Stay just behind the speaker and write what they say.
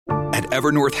At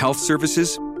Evernorth Health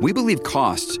Services, we believe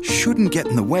costs shouldn't get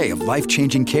in the way of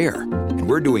life-changing care, and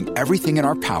we're doing everything in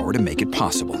our power to make it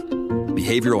possible.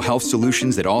 Behavioral health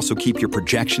solutions that also keep your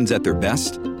projections at their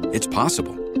best? It's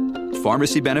possible.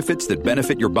 Pharmacy benefits that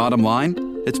benefit your bottom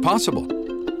line? It's possible.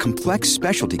 Complex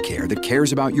specialty care that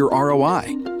cares about your ROI?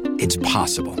 It's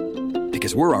possible.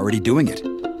 Because we're already doing it.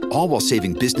 All while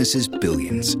saving businesses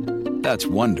billions. That's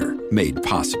Wonder made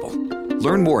possible.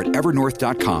 Learn more at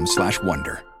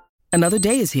evernorth.com/wonder. Another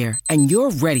day is here, and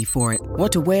you're ready for it.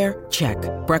 What to wear? Check.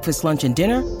 Breakfast, lunch, and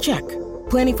dinner? Check.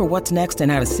 Planning for what's next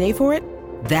and how to save for it?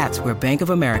 That's where Bank of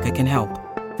America can help.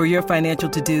 For your financial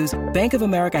to-dos, Bank of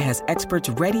America has experts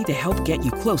ready to help get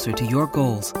you closer to your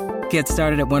goals. Get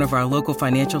started at one of our local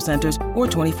financial centers or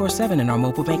 24/7 in our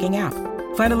mobile banking app.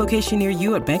 Find a location near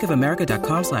you at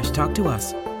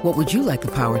bankofamerica.com/talktous. What would you like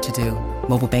the power to do?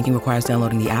 Mobile banking requires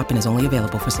downloading the app and is only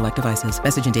available for select devices.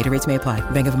 Message and data rates may apply.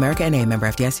 Bank of America N.A., member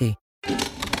FDIC.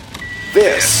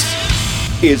 This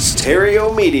is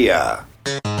Terrio Media.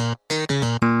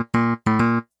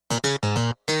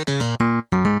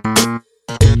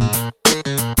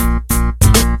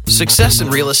 Success in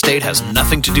real estate has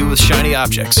nothing to do with shiny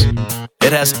objects.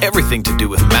 It has everything to do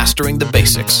with mastering the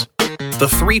basics. The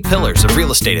 3 pillars of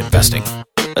real estate investing: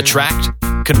 attract,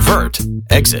 convert,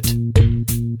 exit.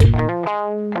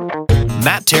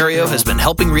 Matt Terrio has been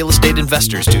helping real estate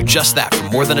investors do just that for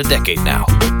more than a decade now.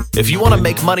 If you want to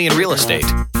make money in real estate,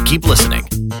 keep listening.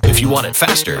 If you want it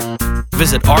faster,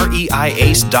 visit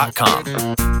reiace.com.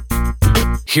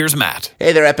 Here's Matt.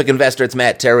 Hey there, Epic Investor. It's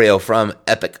Matt Terrio from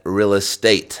Epic Real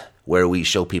Estate, where we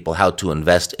show people how to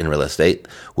invest in real estate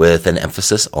with an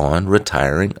emphasis on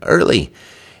retiring early.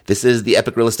 This is the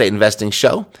Epic Real Estate Investing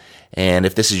Show. And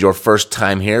if this is your first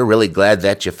time here, really glad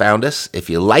that you found us. If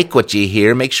you like what you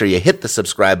hear, make sure you hit the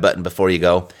subscribe button before you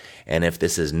go. And if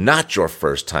this is not your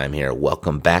first time here,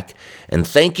 welcome back. And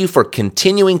thank you for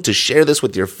continuing to share this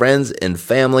with your friends and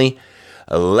family.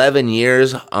 11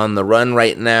 years on the run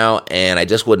right now, and I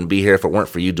just wouldn't be here if it weren't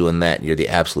for you doing that. You're the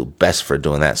absolute best for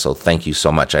doing that, so thank you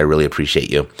so much. I really appreciate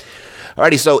you.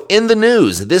 Alrighty, so in the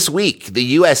news this week, the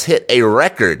U.S. hit a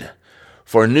record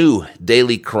for new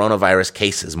daily coronavirus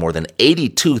cases. More than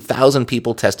 82,000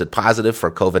 people tested positive for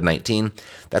COVID-19.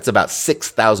 That's about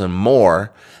 6,000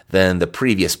 more than the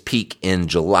previous peak in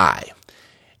July.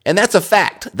 And that's a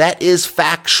fact. That is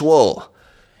factual.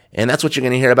 And that's what you're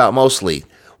going to hear about mostly.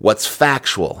 What's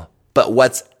factual. But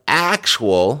what's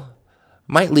actual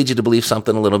might lead you to believe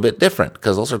something a little bit different,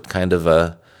 because those are kind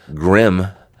of grim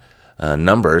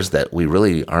numbers that we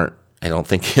really aren't, I don't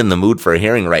think, in the mood for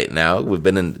hearing right now. We've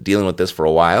been dealing with this for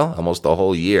a while, almost a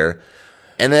whole year,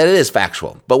 and that it is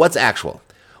factual. But what's actual?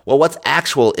 Well, what's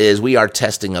actual is we are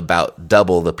testing about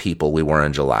double the people we were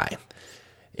in July.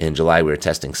 In July, we were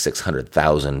testing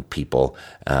 600,000 people.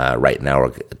 Right now,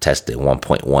 we're testing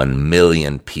 1.1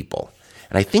 million people.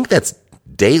 And I think that's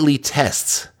daily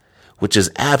tests, which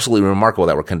is absolutely remarkable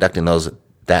that we're conducting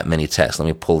that many tests. Let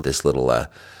me pull this little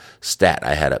stat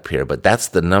I had up here, but that's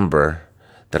the number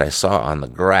that I saw on the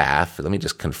graph. Let me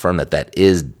just confirm that that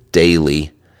is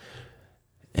daily,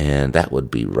 and that would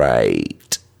be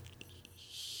right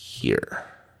here.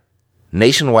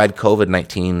 Nationwide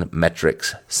COVID-19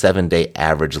 metrics, 7-day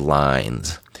average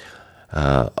lines.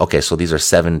 Okay, so these are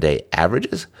 7-day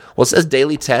averages. Well, it says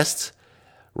daily tests.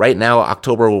 Right now,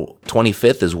 October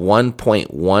 25th is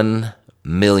 1.1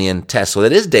 million tests. So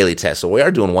that is daily tests. So we are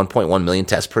doing 1.1 million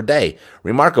tests per day.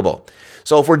 Remarkable.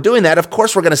 So if we're doing that, of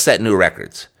course, we're going to set new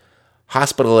records.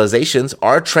 Hospitalizations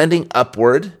are trending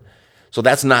upward. So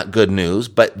that's not good news,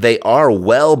 but they are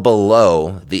well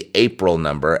below the April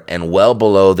number and well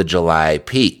below the July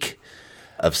peak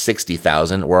of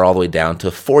 60,000. We're all the way down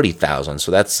to 40,000.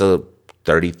 So that's a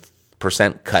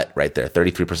 30% cut right there,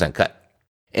 33% cut.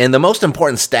 And the most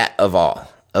important stat of all,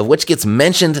 of which gets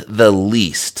mentioned the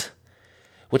least,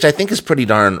 which I think is pretty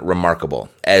darn remarkable,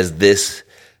 as this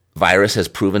virus has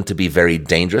proven to be very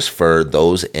dangerous for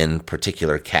those in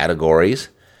particular categories.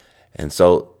 And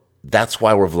so that's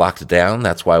why we've locked down.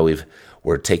 That's why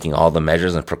we're taking all the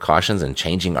measures and precautions and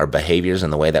changing our behaviors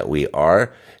in the way that we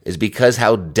are, is because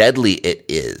how deadly it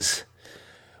is.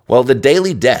 Well, the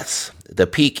daily deaths, the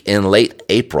peak in late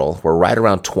April, were right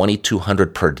around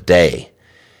 2,200 per day.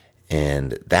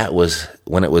 And that was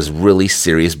when it was really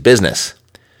serious business.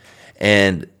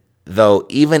 And though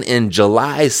even in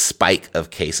July's spike of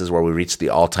cases, where we reached the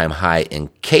all-time high in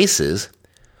cases,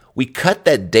 we cut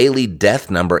that daily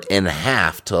death number in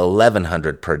half to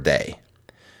 1,100 per day.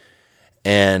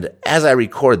 And as I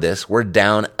record this, we're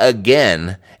down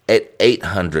again at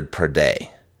 800 per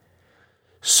day.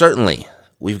 Certainly,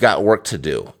 we've got work to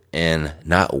do, and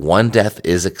not one death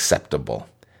is acceptable.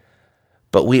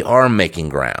 but we are making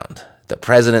ground. The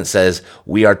president says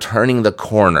we are turning the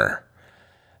corner.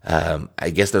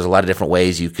 I guess there's a lot of different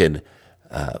ways you could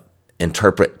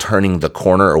interpret turning the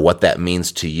corner or what that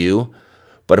means to you.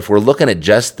 But if we're looking at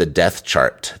just the death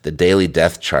chart, the daily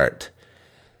death chart,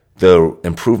 the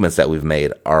improvements that we've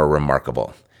made are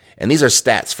remarkable. And these are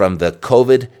stats from the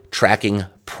COVID Tracking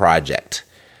Project.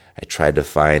 I tried to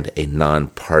find a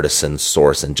nonpartisan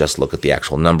source and just look at the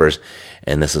actual numbers,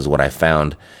 and this is what I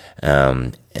found.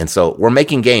 And so we're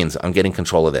making gains on getting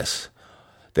control of this.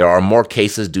 There are more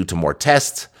cases due to more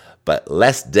tests, but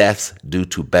less deaths due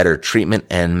to better treatment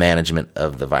and management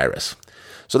of the virus.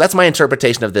 So that's my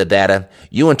interpretation of the data.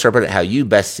 You interpret it how you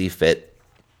best see fit.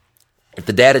 If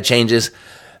the data changes,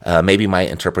 maybe my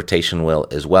interpretation will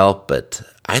as well, but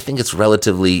I think it's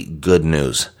relatively good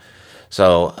news.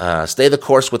 So stay the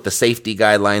course with the safety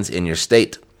guidelines in your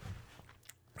state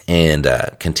and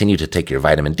continue to take your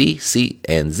vitamin D, C,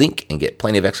 and zinc and get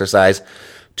plenty of exercise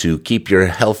to keep your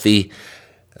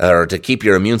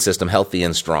immune system healthy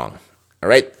and strong. All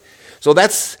right? So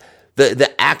that's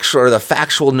the actual or the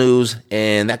factual news,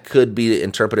 and that could be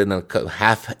interpreted in a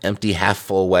half empty, half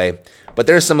full way. But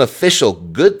there's some official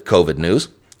good COVID news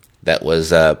that was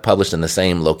published in the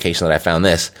same location that I found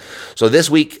this. So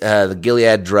this week, the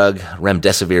Gilead drug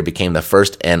remdesivir became the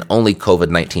first and only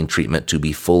COVID-19 treatment to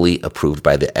be fully approved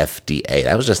by the FDA.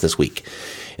 That was just this week.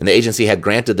 And the agency had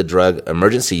granted the drug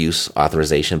emergency use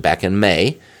authorization back in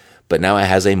May, but now it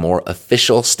has a more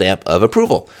official stamp of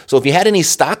approval. So if you had any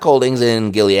stock holdings in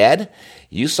Gilead,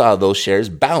 you saw those shares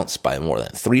bounce by more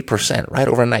than 3% right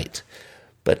overnight.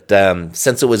 But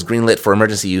since it was greenlit for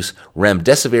emergency use,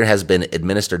 remdesivir has been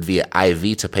administered via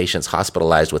IV to patients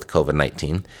hospitalized with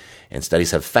COVID-19, and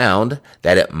studies have found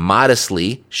that it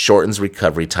modestly shortens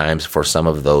recovery times for some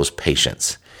of those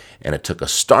patients. And it took a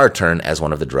star turn as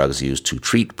one of the drugs used to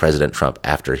treat President Trump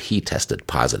after he tested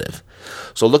positive.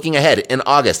 So looking ahead, in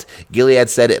August, Gilead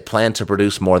said it planned to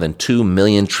produce more than 2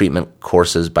 million treatment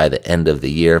courses by the end of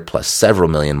the year, plus several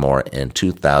million more in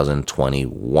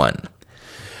 2021.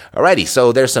 Alrighty,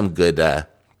 so there's some good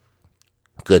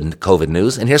COVID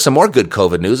news. And here's some more good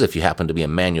COVID news if you happen to be a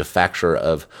manufacturer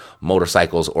of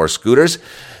motorcycles or scooters,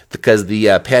 because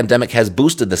the pandemic has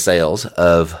boosted the sales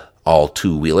of all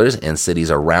two-wheelers in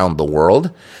cities around the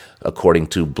world. According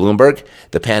to Bloomberg,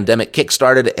 the pandemic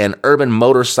kickstarted an urban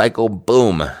motorcycle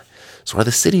boom. So are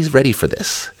the cities ready for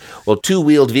this? Well,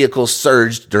 two-wheeled vehicles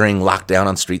surged during lockdown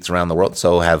on streets around the world,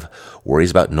 so have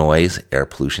worries about noise, air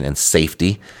pollution, and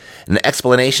safety. And the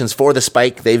explanations for the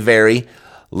spike, they vary.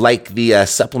 Like the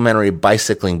supplementary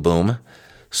bicycling boom,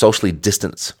 socially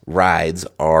distanced rides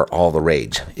are all the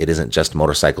rage. It isn't just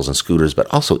motorcycles and scooters,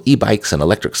 but also e-bikes and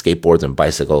electric skateboards and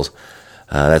bicycles.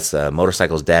 That's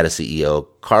Motorcycles Data CEO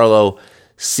Carlo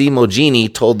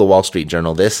Simogini told the Wall Street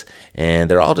Journal this, and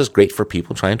they're all just great for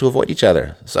people trying to avoid each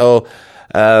other. So,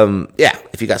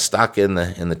 if you got stock in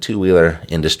the two-wheeler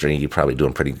industry, you're probably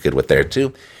doing pretty good with there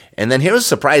too. And then here's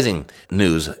surprising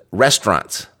news.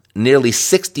 Restaurants. Nearly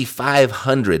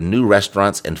 6,500 new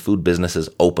restaurants and food businesses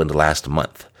opened last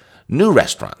month. New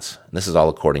restaurants. This is all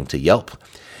according to Yelp.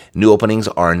 New openings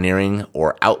are nearing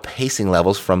or outpacing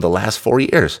levels from the last 4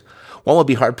 years. One would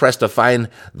be hard-pressed to find,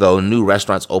 though, new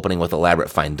restaurants opening with elaborate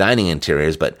fine dining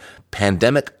interiors, but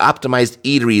pandemic-optimized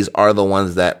eateries are the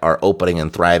ones that are opening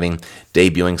and thriving,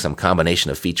 debuting some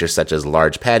combination of features such as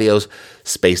large patios,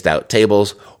 spaced-out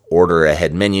tables,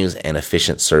 order-ahead menus, and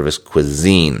efficient service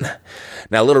cuisine.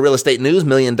 Now, a little real estate news. $1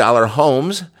 million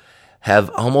homes have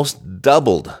almost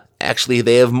doubled. Actually,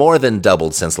 they have more than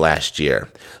doubled since last year.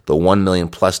 The $1 million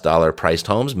plus priced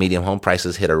homes, medium home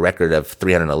prices hit a record of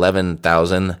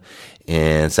 $311,000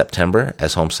 in September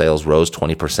as home sales rose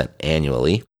 20%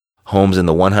 annually. Homes in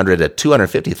the $100,000 to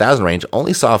 $250,000 range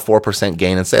only saw a 4%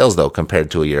 gain in sales, though, compared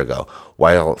to a year ago,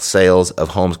 while sales of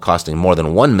homes costing more than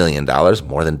 $1 million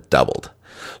more than doubled.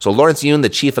 So Lawrence Yun, the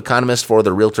chief economist for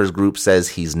the Realtors Group, says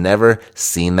he's never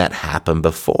seen that happen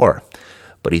before.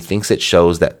 But he thinks it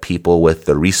shows that people with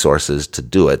the resources to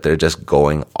do it, they're just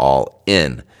going all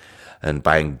in and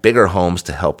buying bigger homes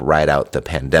to help ride out the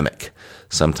pandemic,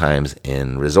 sometimes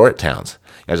in resort towns.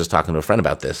 I was just talking to a friend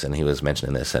about this, and he was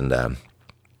mentioning this, and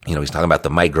he's talking about the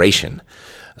migration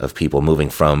of people moving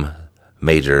from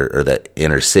the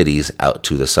inner cities out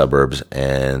to the suburbs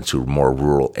and to more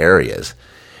rural areas.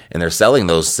 And they're selling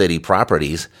those city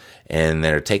properties and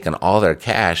they're taking all their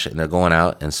cash and they're going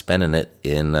out and spending it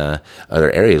in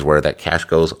other areas where that cash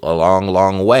goes a long,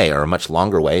 long way, or a much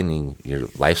longer way, and your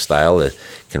lifestyle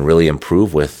can really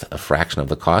improve with a fraction of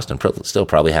the cost and still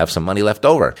probably have some money left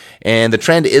over. And the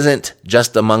trend isn't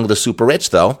just among the super rich,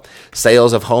 though.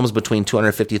 Sales of homes between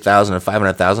 $250,000 and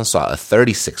 $500,000 saw a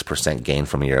 36% gain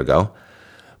from a year ago.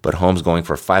 But homes going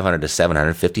for $500,000 to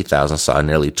 $750,000 saw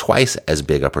nearly twice as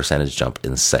big a percentage jump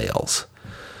in sales.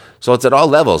 So it's at all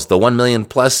levels. The $1 million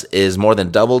plus is more than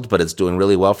doubled, but it's doing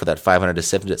really well for that $500,000 to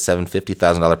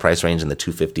 $750,000 price range, and the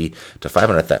 $250,000 to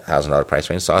 $500,000 price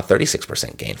range saw a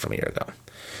 36% gain from a year ago.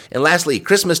 And lastly,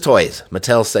 Christmas toys.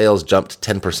 Mattel sales jumped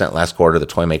 10% last quarter, the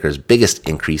toy maker's biggest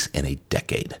increase in a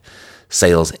decade.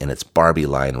 Sales in its Barbie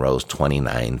line rose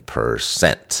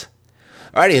 29%.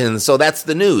 Alrighty, and so that's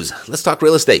the news. Let's talk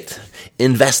real estate.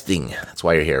 Investing. That's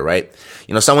why you're here, right?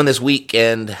 Someone this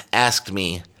weekend asked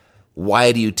me,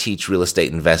 why do you teach real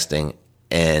estate investing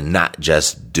and not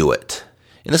just do it?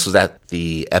 And this was at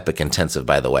the Epic Intensive,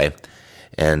 by the way.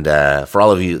 And for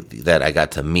all of you that I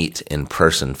got to meet in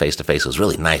person, face-to-face, it was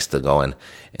really nice to go and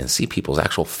see people's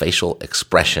actual facial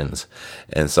expressions.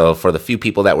 And so for the few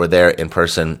people that were there in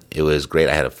person, it was great.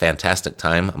 I had a fantastic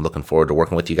time. I'm looking forward to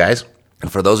working with you guys.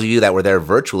 And for those of you that were there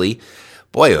virtually,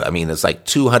 boy, it's like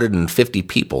 250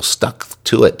 people stuck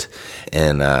to it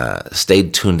and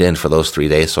stayed tuned in for those 3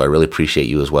 days. So I really appreciate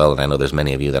you as well. And I know there's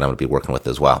many of you that I'm going to be working with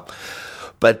as well.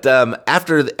 But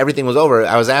after everything was over,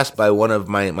 I was asked by one of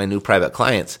my new private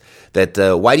clients that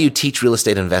why do you teach real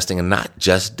estate investing and not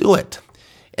just do it?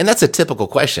 And that's a typical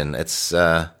question. It's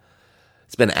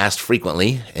been asked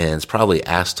frequently, and it's probably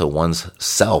asked to one's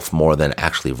self more than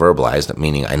actually verbalized,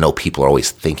 meaning I know people are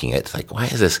always thinking it. It's like, why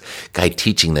is this guy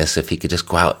teaching this if he could just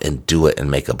go out and do it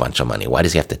and make a bunch of money? Why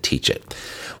does he have to teach it?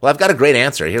 Well, I've got a great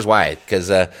answer. Here's why. Because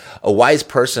a wise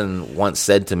person once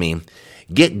said to me,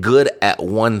 get good at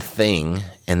one thing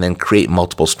and then create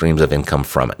multiple streams of income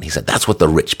from it. And he said, that's what the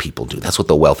rich people do. That's what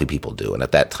the wealthy people do. And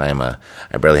at that time, I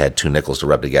barely had two nickels to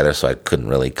rub together, so I couldn't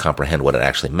really comprehend what it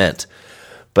actually meant.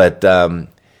 But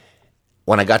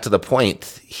when I got to the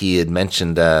point, he had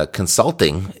mentioned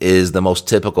consulting is the most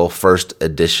typical first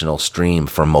additional stream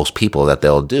for most people that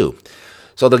they'll do.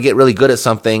 So they'll get really good at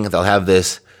something. They'll have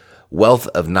this wealth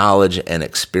of knowledge and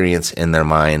experience in their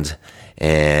minds,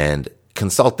 and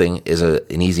consulting is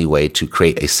an easy way to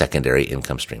create a secondary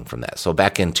income stream from that. So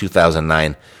back in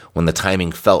 2009, when the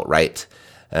timing felt right,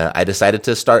 I decided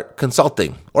to start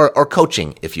consulting or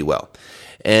coaching, if you will.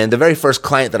 And the very first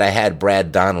client that I had,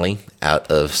 Brad Donnelly, out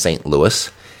of St.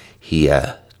 Louis, he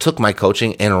took my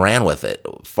coaching and ran with it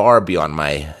far beyond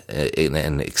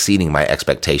and exceeding my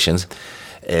expectations.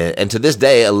 And to this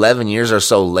day, 11 years or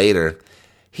so later,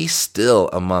 he's still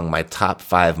among my top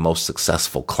 5 most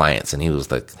successful clients, and he was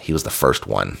the first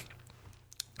one.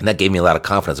 And that gave me a lot of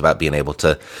confidence about being able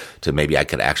to maybe I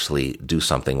could actually do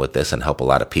something with this and help a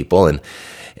lot of people. And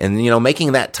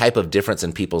making that type of difference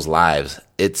in people's lives,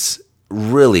 it's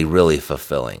really, really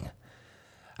fulfilling.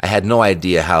 I had no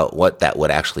idea what that would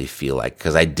actually feel like,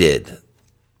 because I did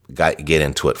get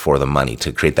into it for the money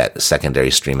to create that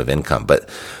secondary stream of income. But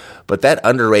that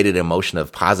underrated emotion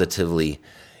of positively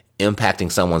impacting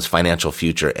someone's financial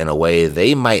future in a way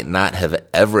they might not have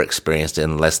ever experienced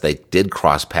unless they did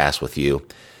cross paths with you,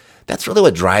 that's really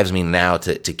what drives me now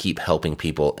to keep helping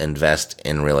people invest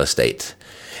in real estate.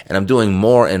 And I'm doing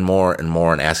more and more and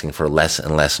more and asking for less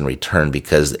and less in return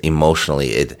because emotionally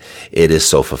it is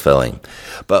so fulfilling.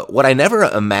 But what I never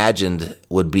imagined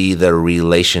would be the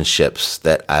relationships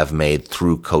that I've made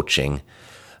through coaching,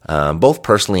 both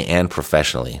personally and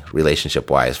professionally,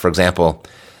 relationship-wise. For example,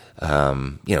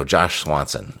 Josh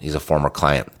Swanson, he's a former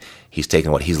client. He's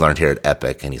taken what he's learned here at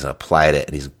Epic and he's applied it,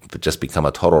 and he's just become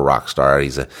a total rock star.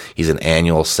 He's an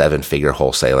annual 7-figure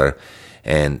wholesaler,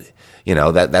 and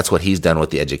that's what he's done with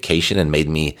the education and made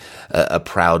me a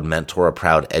proud mentor, a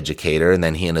proud educator. And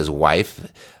then he and his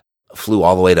wife flew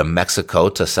all the way to Mexico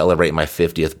to celebrate my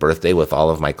 50th birthday with all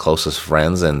of my closest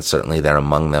friends, and certainly they're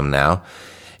among them now.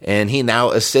 And he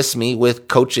now assists me with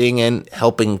coaching and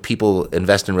helping people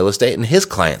invest in real estate, and his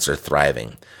clients are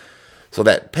thriving. So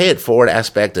that pay it forward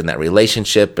aspect and that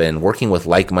relationship and working with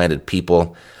like-minded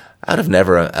people, I would have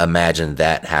never imagined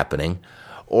that happening.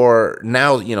 Or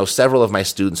now, several of my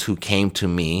students who came to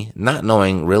me not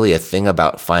knowing really a thing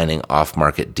about finding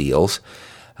off-market deals.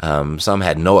 Some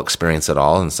had no experience at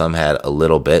all, and some had a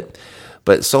little bit.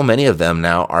 But so many of them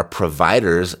now are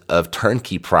providers of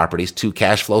turnkey properties to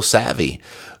Cash Flow Savvy,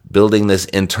 building this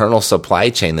internal supply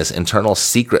chain, this internal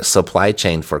secret supply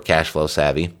chain for Cash Flow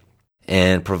Savvy.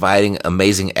 and providing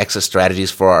amazing exit strategies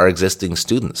for our existing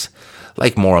students,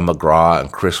 like Maura McGraw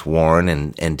and Chris Warren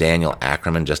and Daniel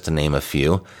Ackerman, just to name a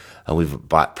few. We've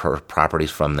bought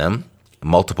properties from them,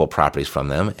 multiple properties from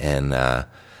them, and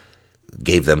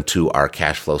gave them to our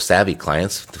cash flow savvy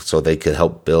clients so they could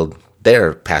help build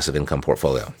their passive income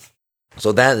portfolio.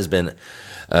 So that has been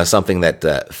something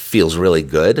that feels really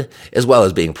good, as well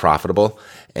as being profitable.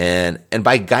 And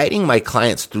by guiding my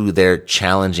clients through their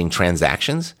challenging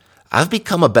transactions, I've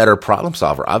become a better problem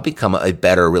solver. I've become a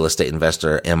better real estate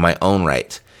investor in my own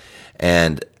right.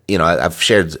 And, I've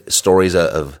shared stories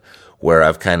of where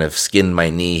I've kind of skinned my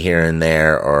knee here and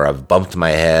there, or I've bumped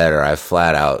my head, or I've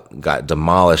flat out got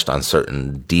demolished on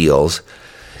certain deals,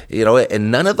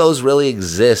 and none of those really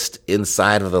exist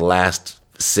inside of the last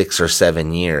 6 or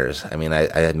 7 years. I mean, I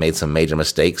had made some major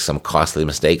mistakes, some costly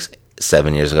mistakes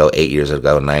 7 years ago, 8 years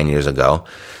ago, 9 years ago,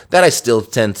 that I still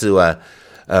tend to,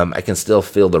 I can still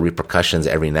feel the repercussions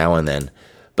every now and then.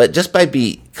 But just by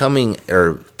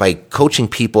by coaching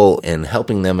people and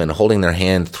helping them and holding their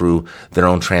hand through their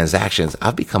own transactions,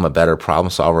 I've become a better problem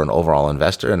solver and overall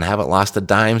investor, and haven't lost a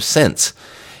dime since.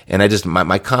 And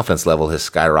my confidence level has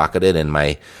skyrocketed, and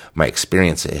my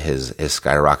experience has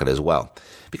skyrocketed as well.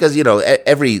 Because,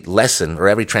 every lesson or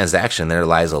every transaction, there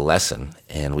lies a lesson,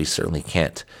 and we certainly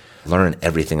can't learn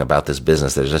everything about this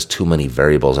business. There's just too many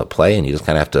variables at play, and you just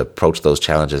kind of have to approach those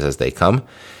challenges as they come.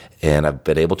 And I've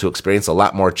been able to experience a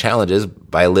lot more challenges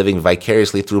by living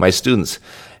vicariously through my students.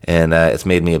 And it's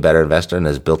made me a better investor and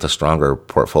has built a stronger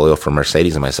portfolio for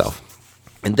Mercedes and myself.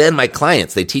 And then my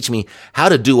clients, they teach me how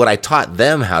to do what I taught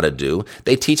them how to do.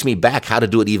 They teach me back how to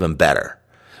do it even better,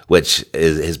 which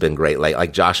has been great.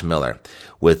 Like Josh Miller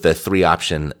with the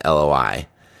 3-option LOI.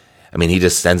 I mean, he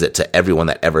just sends it to everyone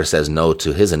that ever says no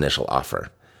to his initial offer.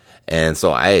 And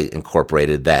so I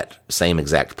incorporated that same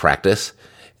exact practice,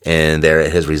 and there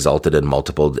it has resulted in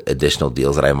multiple additional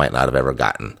deals that I might not have ever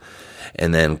gotten.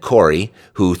 And then Corey,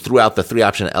 who threw out the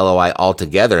 3-option LOI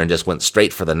altogether and just went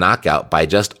straight for the knockout by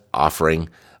just offering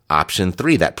option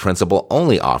 3, that principal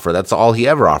only offer. That's all he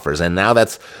ever offers. And now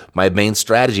that's my main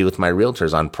strategy with my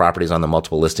realtors on properties on the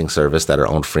multiple listing service that are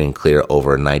owned free and clear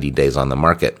over 90 days on the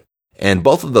market. And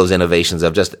both of those innovations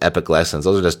of just epic lessons,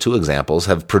 those are just 2 examples,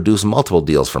 have produced multiple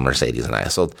deals for Mercedes and I.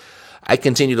 So I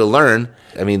continue to learn.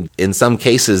 I mean, in some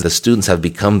cases, the students have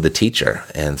become the teacher.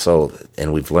 And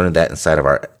we've learned that inside of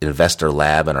our investor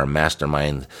lab and our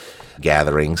mastermind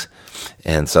gatherings.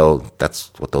 And so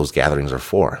that's what those gatherings are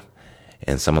for.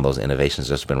 And some of those innovations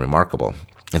have just been remarkable.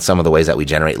 And some of the ways that we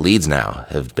generate leads now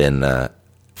have been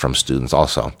from students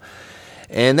also.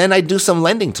 And then I do some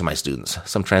lending to my students,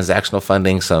 some transactional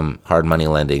funding, some hard money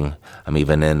lending. I'm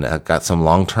even got some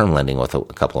long-term lending with a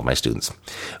couple of my students,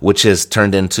 which has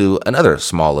turned into another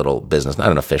small little business,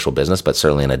 not an official business, but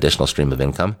certainly an additional stream of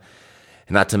income.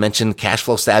 Not to mention,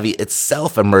 Cashflow Savvy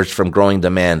itself emerged from growing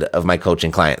demand of my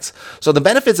coaching clients. So the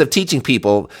benefits of teaching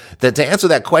people, that to answer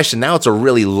that question, now it's a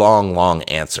really long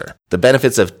answer. The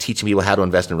benefits of teaching people how to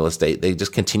invest in real estate, they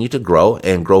just continue to grow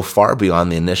and grow far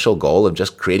beyond the initial goal of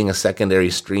just creating a secondary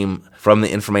stream from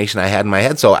the information I had in my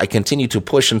head. So I continue to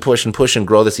push and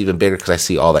grow this even bigger because I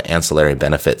see all the ancillary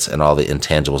benefits and all the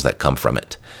intangibles that come from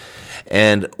it.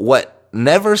 And what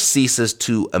never ceases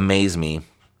to amaze me,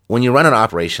 when you run an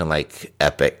operation like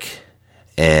Epic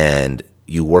and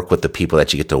you work with the people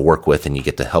that you get to work with and you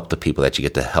get to help the people that you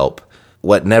get to help,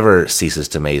 what never ceases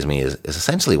to amaze me is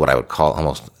essentially what I would call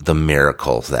almost the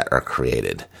miracles that are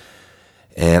created.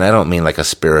 And I don't mean like a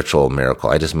spiritual miracle.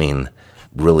 I just mean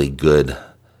really good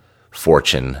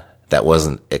fortune that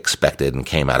wasn't expected and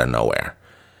came out of nowhere.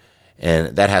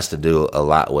 And that has to do a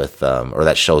lot with, or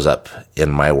that shows up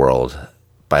in my world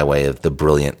by way of the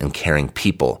brilliant and caring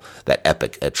people that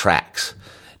Epic attracts.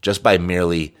 Just by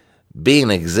merely being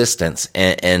in existence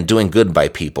and doing good by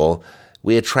people,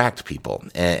 we attract people.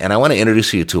 And I want to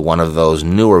introduce you to one of those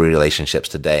newer relationships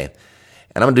today.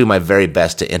 And I'm going to do my very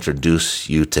best to introduce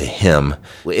you to him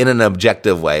in an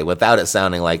objective way, without it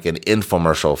sounding like an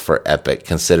infomercial for Epic,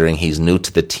 considering he's new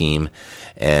to the team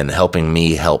and helping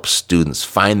me help students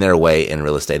find their way in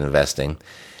real estate investing,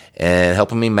 and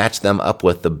helping me match them up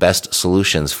with the best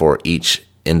solutions for each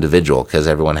individual, because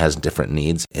everyone has different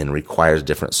needs and requires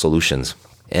different solutions.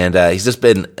 And he's just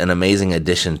been an amazing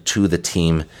addition to the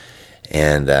team.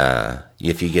 And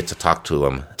if you get to talk to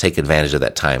him, take advantage of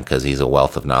that time, because he's a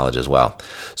wealth of knowledge as well.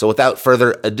 So without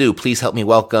further ado, please help me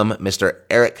welcome Mr.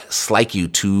 Eric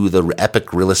Slyke to the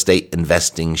Epic Real Estate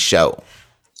Investing Show.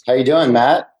 How you doing,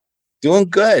 Matt? Doing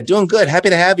good. Happy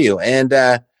to have you.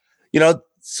 And,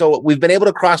 so we've been able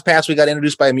to cross paths. We got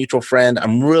introduced by a mutual friend.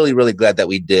 I'm really, really glad that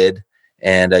we did.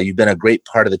 And you've been a great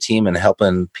part of the team in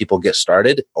helping people get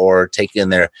started or taking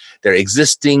their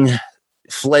existing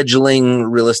fledgling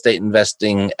real estate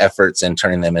investing efforts and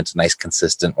turning them into nice,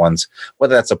 consistent ones,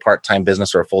 whether that's a part-time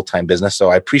business or a full-time business. So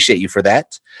I appreciate you for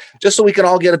that. Just so we can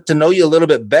all get to know you a little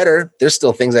bit better, there's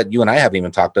still things that you and I haven't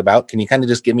even talked about. Can you kind of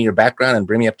just give me your background and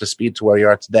bring me up to speed to where you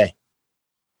are today?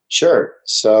 Sure.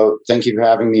 So thank you for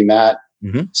having me, Matt.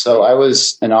 Mm-hmm. So I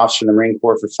was an officer in the Marine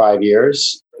Corps for 5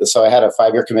 years. So I had a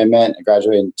 5-year commitment. I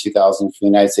graduated in 2000 from the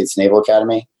United States Naval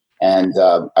Academy. And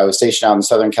I was stationed out in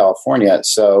Southern California.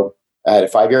 So I had a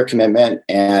 5-year commitment.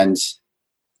 And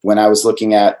when I was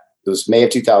looking at, it was May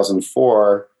of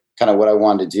 2004, kind of what I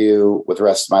wanted to do with the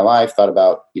rest of my life, thought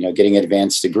about, getting an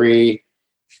advanced degree,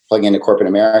 plugging into corporate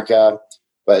America.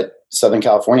 But Southern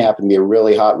California happened to be a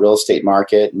really hot real estate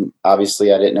market. And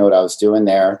obviously I didn't know what I was doing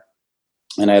there.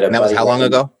 And I had that was how long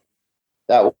ago?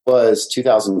 That was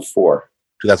 2004.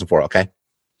 2004. Okay.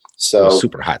 So it was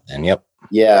super hot then. Yep.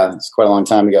 Yeah, it's quite a long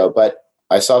time ago. But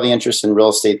I saw the interest in real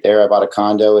estate there. I bought a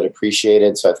condo. It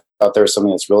appreciated. So I thought there was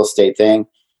something that's real estate thing.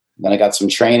 Then I got some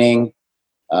training,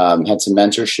 had some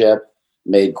mentorship,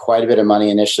 made quite a bit of money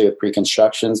initially with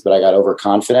pre-constructions, but I got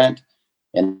overconfident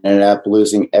and ended up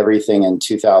losing everything in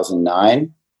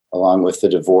 2009 along with the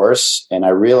divorce. And I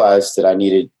realized that I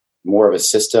needed more of a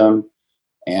system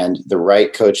and the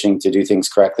right coaching to do things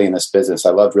correctly in this business. I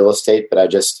loved real estate, but I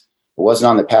just wasn't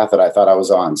on the path that I thought I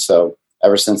was on. So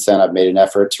ever since then, I've made an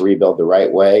effort to rebuild the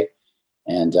right way.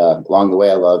 And along the way,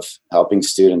 I love helping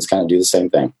students kind of do the same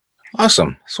thing.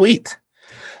 Awesome. Sweet.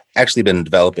 Actually been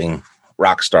developing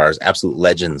rock stars, absolute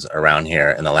legends around here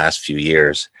in the last few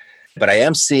years. But I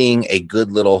am seeing a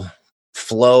good little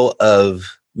flow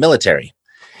of military.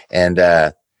 And,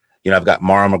 I've got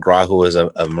Mara McGraw, who is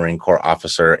a Marine Corps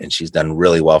officer, and she's done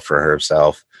really well for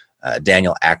herself.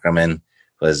 Daniel Ackerman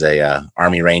was a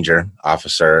Army Ranger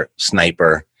officer,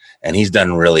 sniper, and he's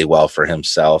done really well for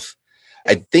himself.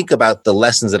 I think about the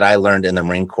lessons that I learned in the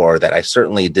Marine Corps that I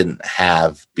certainly didn't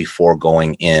have before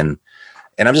going in.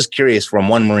 And I'm just curious, from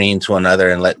one Marine to another,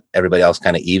 and let everybody else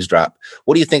kind of eavesdrop,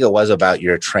 what do you think it was about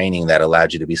your training that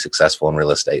allowed you to be successful in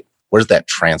real estate? Where does that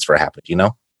transfer happen? Do you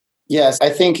know? Yes, I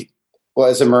think,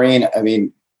 as a Marine,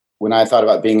 when I thought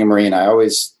about being a Marine, I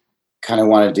always kind of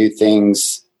want to do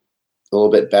things a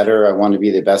little bit better. I wanted to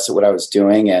be the best at what I was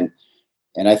doing. And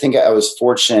I think I was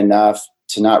fortunate enough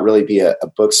to not really be a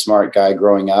book smart guy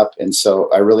growing up. And so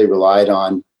I really relied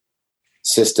on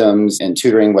systems and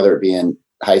tutoring, whether it be in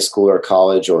high school or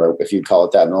college, or if you'd call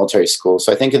it that, military school.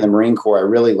 So I think in the Marine Corps, I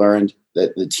really learned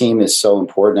that the team is so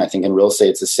important. I think in real estate,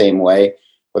 it's the same way,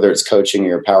 whether it's coaching or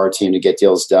your power team to get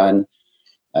deals done.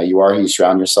 You are who you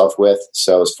surround yourself with.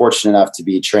 So I was fortunate enough to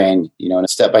be trained, in a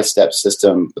step-by-step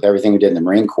system with everything we did in the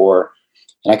Marine Corps.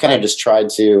 And I kind of just tried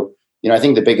to, I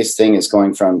think the biggest thing is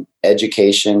going from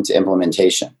education to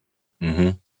implementation. Mm-hmm.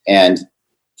 And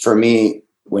for me,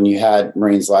 when you had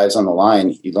Marines' lives on the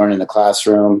line, you learn in the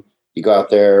classroom, you go out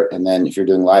there, and then if you're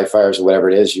doing live fires or whatever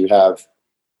it is, you have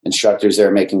instructors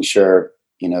there making sure,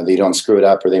 they don't screw it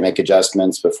up or they make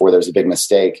adjustments before there's a big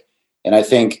mistake. And I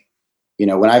think,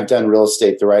 when I've done real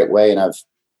estate the right way, and I've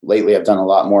done a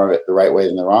lot more of it the right way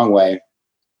than the wrong way,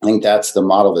 I think that's the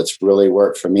model that's really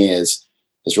worked for me is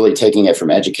really taking it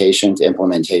from education to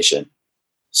implementation.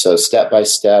 So step by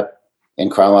step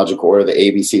in chronological order, the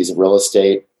ABCs of real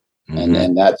estate. Mm-hmm.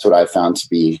 And that's what I found to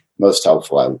be most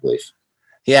helpful, I would believe.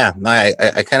 Yeah,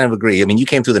 I kind of agree. You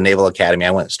came through the Naval Academy.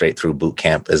 I went straight through boot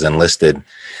camp as enlisted.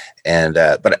 And,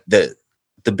 but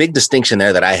the big distinction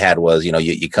there that I had was,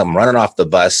 you come running off the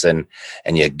bus and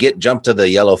you jump to the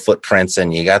yellow footprints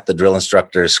and you got the drill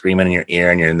instructor screaming in your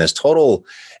ear and you're in this total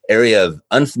area of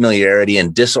unfamiliarity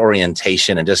and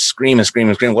disorientation and just scream.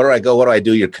 Where do I go? What do I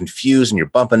do? You're confused and you're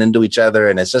bumping into each other.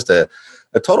 And it's just a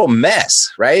total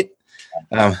mess, right?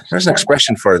 There's an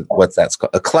expression for what's that's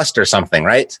called, a cluster something,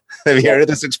 right? Have you heard of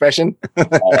this expression?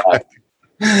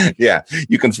 Yeah,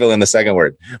 you can fill in the second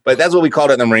word. But that's what we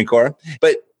called it in the Marine Corps.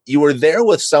 But you were there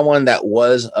with someone that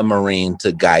was a Marine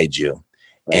to guide you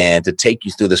and to take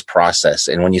you through this process.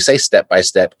 And when you say step by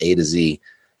step, A to Z,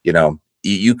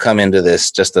 you come into this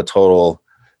just a total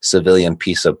civilian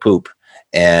piece of poop.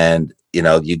 And,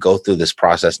 you go through this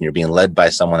process and you're being led by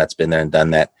someone that's been there and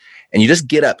done that. And you just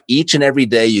get up each and every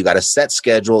day. You got a set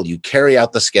schedule. You carry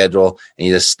out the schedule and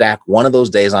you just stack one of those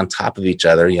days on top of each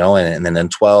other, and then in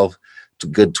 12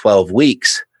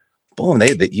 weeks, boom,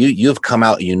 you've come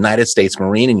out a United States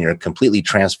Marine and you're completely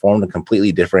transformed and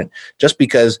completely different just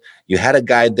because you had a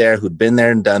guide there who'd been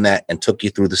there and done that and took you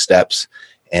through the steps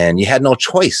and you had no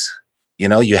choice.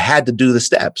 You had to do the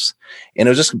steps. And it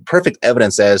was just perfect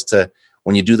evidence as to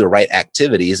when you do the right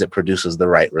activities, it produces the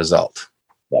right result.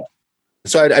 Yeah.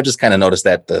 So I just kind of noticed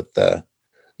that the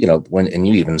and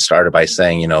you even started by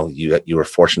saying, you were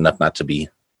fortunate enough not to be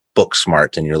book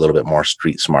smart, and you're a little bit more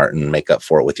street smart and make up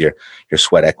for it with your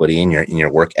sweat equity and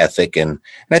your work ethic. And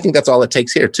I think that's all it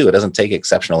takes here too. It doesn't take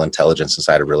exceptional intelligence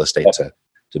inside of real estate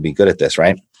to be good at this,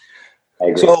 right? I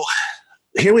agree. So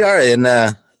here we are in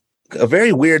a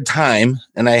very weird time.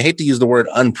 And I hate to use the word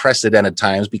unprecedented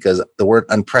times, because the word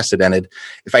unprecedented,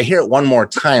 if I hear it one more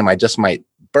time, I just might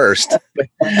burst. But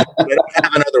I don't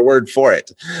have another word for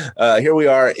it. Here we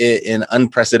are in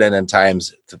unprecedented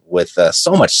times with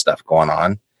so much stuff going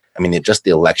on. I mean, just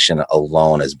the election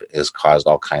alone has caused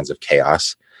all kinds of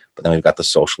chaos. But then we've got the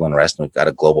social unrest, and we've got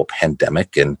a global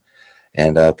pandemic, and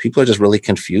people are just really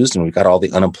confused, and we've got all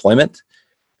the unemployment,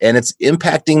 and it's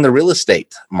impacting the real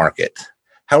estate market.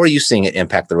 How are you seeing it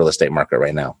impact the real estate market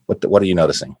right now? What are you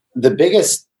noticing? The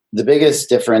biggest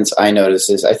difference I notice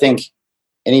is, I think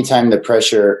anytime the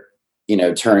pressure,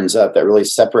 turns up, that really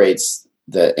separates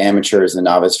the amateurs and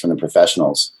novice from the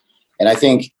professionals. And I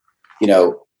think,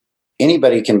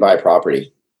 anybody can buy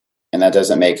property, and that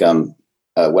doesn't make them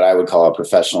what I would call a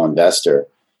professional investor.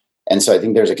 And so I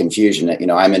think there's a confusion that,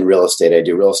 I'm in real estate, I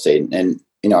do real estate. And,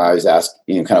 I always ask,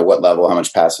 kind of what level, how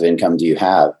much passive income do you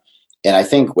have? And I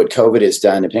think what COVID has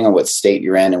done, depending on what state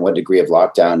you're in and what degree of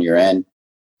lockdown you're in,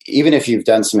 even if you've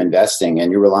done some investing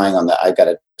and you're relying on the, I've got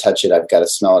to touch it, I've got to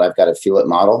smell it, I've got to feel it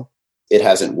model, it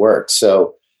hasn't worked.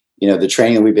 So, the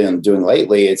training that we've been doing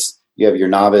lately, it's, you have your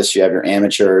novice, you have your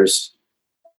amateurs,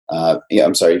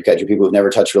 you've got your people who've never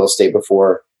touched real estate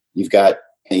before. You've got,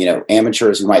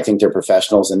 amateurs who might think they're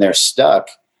professionals, and they're stuck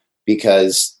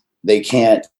because they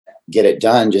can't get it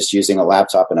done just using a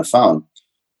laptop and a phone.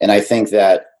 And I think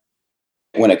that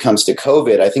when it comes to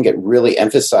COVID, I think it really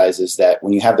emphasizes that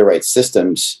when you have the right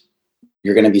systems,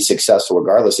 you're going to be successful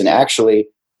regardless. And actually,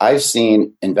 I've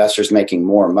seen investors making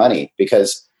more money,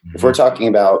 because if we're talking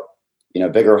about,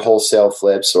 bigger wholesale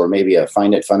flips, or maybe a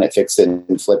find it, fund it, fix it,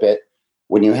 and flip it,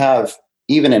 when you have,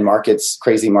 even in markets,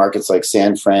 crazy markets like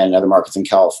San Fran and other markets in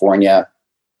California,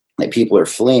 that people are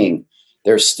fleeing,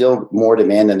 there's still more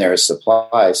demand than there is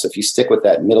supply. So if you stick with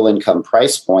that middle income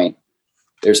price point,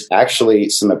 there's actually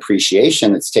some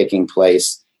appreciation that's taking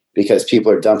place, because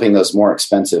people are dumping those more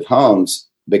expensive homes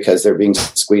because they're being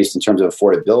squeezed in terms of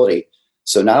affordability.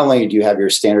 So not only do you have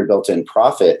your standard built-in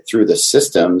profit through the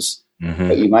systems,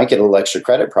 but you might get a little extra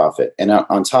credit profit. And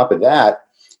on top of that,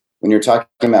 when you're talking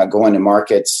about going to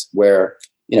markets where,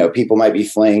 people might be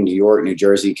fleeing New York, New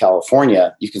Jersey,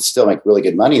 California, you can still make really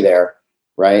good money there,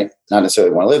 right? Not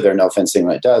necessarily want to live there, no offense to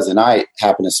anyone that does. And I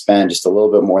happen to spend just a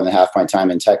little bit more than half my time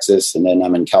in Texas, and then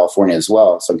I'm in California as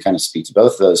well. So I'm kind of speak to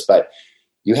both of those. But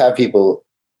you have people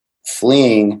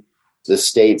fleeing the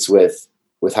states with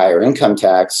higher income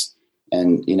tax.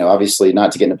 And, obviously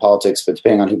not to get into politics, but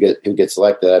depending on who gets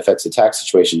elected, that affects the tax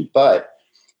situation. But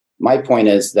my point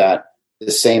is that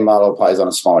the same model applies on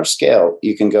a smaller scale.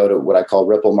 You can go to what I call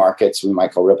ripple markets. We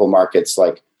might call ripple markets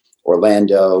like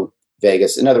Orlando,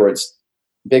 Vegas. In other words,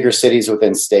 bigger cities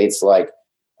within states like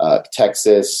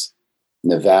Texas,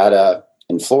 Nevada,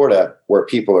 and Florida, where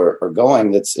people are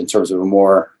going, that's in terms of a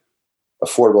more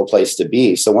affordable place to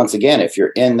be. So once again, if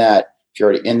you're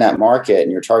already in that market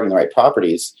and you're targeting the right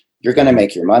properties, you're going to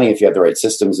make your money if you have the right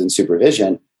systems and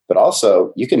supervision, but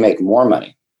also you can make more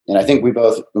money. And I think we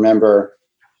both remember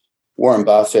Warren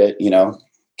Buffett,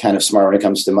 kind of smart when it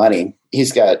comes to money.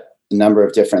 He's got a number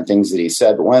of different things that he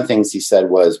said, but one of the things he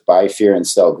said was buy fear and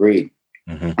sell greed.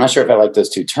 I'm not sure if I like those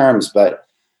two terms, but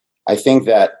I think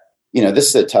that, this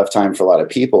is a tough time for a lot of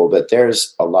people, but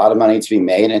there's a lot of money to be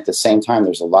made. And at the same time,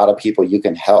 there's a lot of people you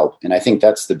can help. And I think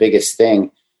that's the biggest thing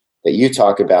that you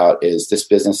talk about, is this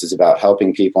business is about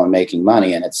helping people and making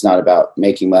money. And it's not about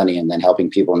making money and then helping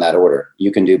people in that order.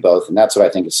 You can do both. And that's what I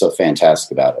think is so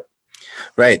fantastic about it.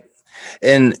 Right.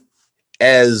 And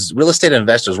as real estate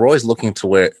investors, we're always looking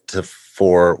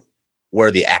for where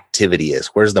the activity is.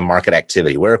 Where's the market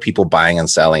activity? Where are people buying and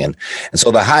selling? And so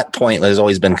the hot point has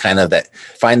always been kind of that,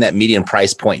 find that median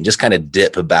price point and just kind of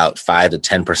dip about 5 to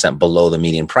 10% below the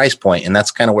median price point. And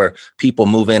that's kind of where people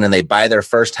move in and they buy their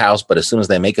first house, but as soon as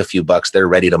they make a few bucks, they're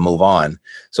ready to move on.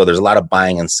 So there's a lot of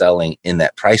buying and selling in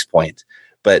that price point.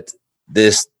 But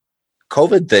this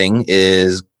COVID thing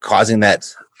is causing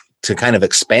that to kind of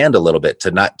expand a little bit,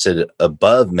 to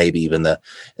above maybe even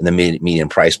in the median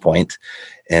price point.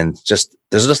 And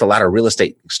there's just a lot of real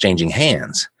estate exchanging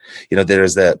hands.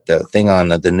 There's the thing on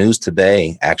the news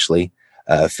today, actually,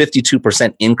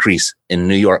 52% increase in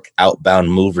New York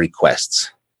outbound move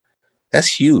requests. That's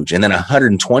huge. And then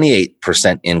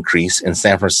 128% increase in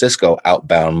San Francisco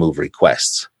outbound move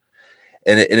requests.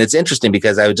 And it's interesting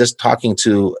because I was just talking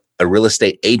to a real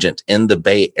estate agent in the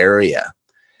Bay Area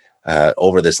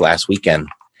over this last weekend.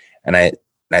 And I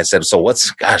said, so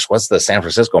what's the San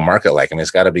Francisco market like? I mean,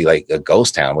 it's got to be like a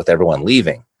ghost town with everyone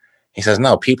leaving. He says,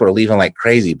 no, people are leaving like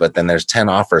crazy, but then there's 10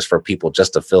 offers for people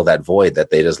just to fill that void that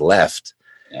they just left.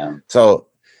 Yeah. So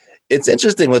it's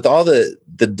interesting with all the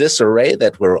disarray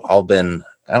that we're all been,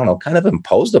 I don't know, kind of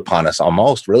imposed upon us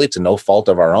almost, really to no fault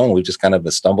of our own. We just kind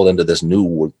of stumbled into this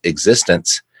new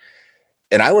existence.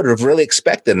 And I would have really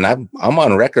expected, and I'm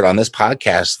on record on this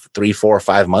podcast 3, 4,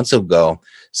 5 months ago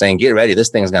saying, get ready, this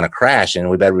thing's going to crash and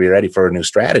we better be ready for a new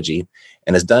strategy.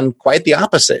 And it's done quite the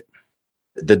opposite.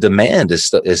 The demand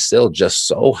is still just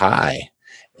so high.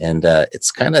 And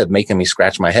it's kind of making me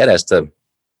scratch my head as to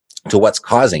what's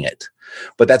causing it.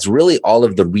 But that's really all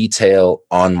of the retail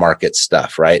on-market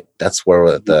stuff, right? That's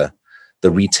where the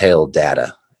retail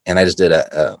data. And I just did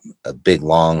a big,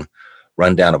 long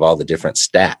rundown of all the different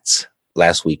stats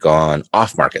last week on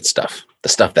off-market stuff, the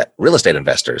stuff that real estate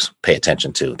investors pay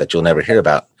attention to that you'll never hear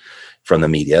about from the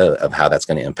media of how that's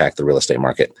going to impact the real estate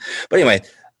market. But anyway,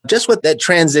 just with that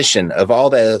transition of all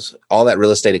that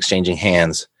real estate exchanging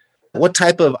hands, what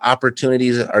type of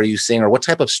opportunities are you seeing, or what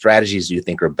type of strategies do you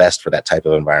think are best for that type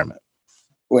of environment?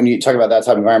 When you talk about that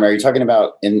type of environment, are you talking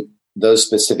about in those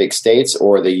specific states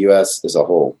or the U.S. as a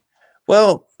whole?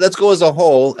 Well, let's go as a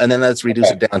whole, and then let's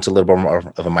reduce it down to a little bit more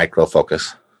of a micro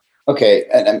focus. Okay,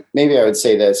 and maybe I would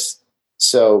say this.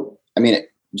 So, I mean,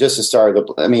 just to start,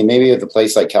 maybe with a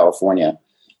place like California,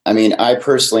 I mean, I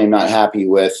personally am not happy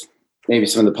with maybe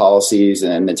some of the policies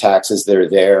and the taxes that are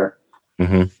there.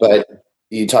 Mm-hmm. But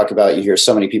you hear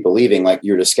so many people leaving, like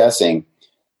you're discussing.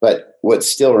 But what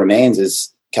still remains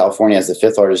is California has the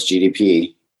 5th largest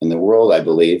GDP in the world, I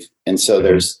believe. And so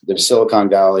mm-hmm. there's Silicon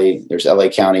Valley, there's LA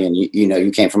County, and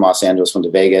you came from Los Angeles, went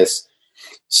to Vegas.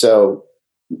 So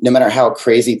no matter how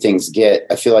crazy things get,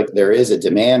 I feel like there is a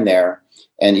demand there.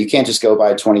 And you can't just go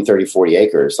buy 20, 30, 40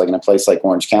 acres. Like in a place like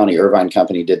Orange County, Irvine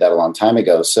Company did that a long time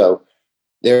ago. So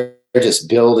they're just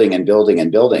building and building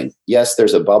and building. Yes,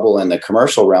 there's a bubble in the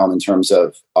commercial realm in terms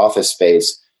of office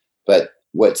space. But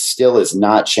what still is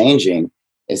not changing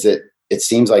is that it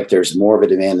seems like there's more of a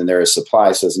demand than there is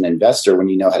supply. So as an investor, when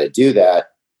you know how to do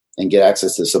that and get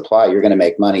access to supply, you're going to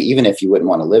make money, even if you wouldn't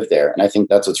want to live there. And I think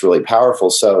that's what's really powerful.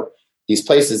 So these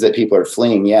places that people are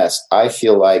fleeing, yes, I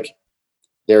feel like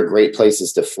they're great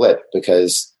places to flip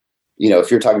because,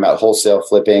 if you're talking about wholesale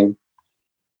flipping,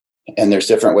 and there's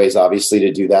different ways, obviously,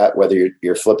 to do that, whether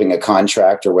you're flipping a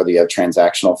contract or whether you have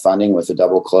transactional funding with a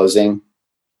double closing,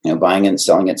 buying and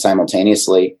selling it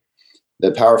simultaneously.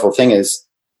 The powerful thing is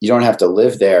you don't have to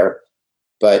live there,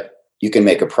 but you can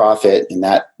make a profit, and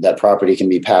that property can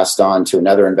be passed on to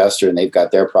another investor and they've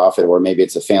got their profit, or maybe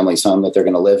it's a family's home that they're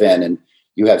going to live in. And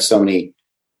you have so many,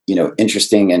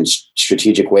 interesting and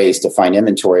strategic ways to find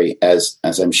inventory, as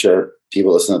I'm sure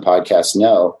people listening to the podcast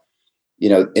know.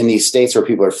 In these states where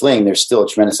people are fleeing, there's still a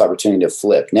tremendous opportunity to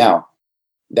flip. Now,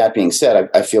 that being said,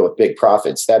 I feel with big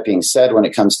profits. That being said, when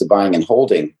it comes to buying and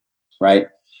holding, right?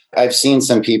 I've seen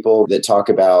some people that talk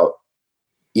about,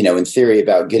 in theory,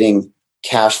 about getting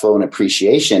cash flow and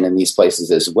appreciation in these places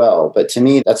as well. But to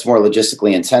me, that's more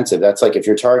logistically intensive. That's like if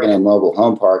you're targeting a mobile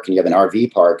home park and you have an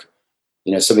RV park,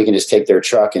 somebody can just take their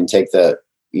truck and take the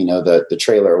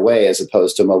trailer away, as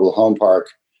opposed to a mobile home park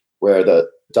where the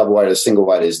double wide or the single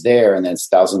wide is there, and then it's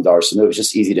 $1,000 to move. It's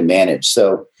just easy to manage.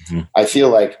 So mm-hmm. I feel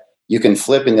like you can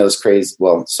flip in those crazy,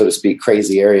 so to speak,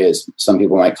 crazy areas. Some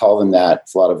people might call them that.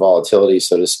 It's a lot of volatility,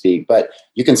 so to speak. But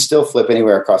you can still flip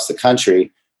anywhere across the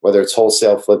country, whether it's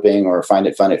wholesale flipping or find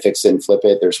it, fund it, fix it, and flip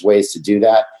it. There's ways to do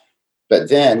that. But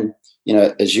then,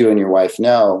 as you and your wife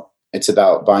know, it's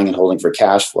about buying and holding for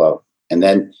cash flow. And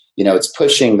then, it's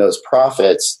pushing those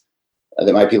profits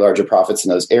that might be larger profits in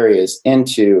those areas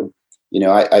into,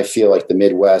 I feel like the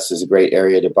Midwest is a great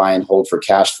area to buy and hold for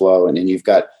cash flow. And then you've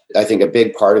got, I think a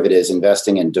big part of it is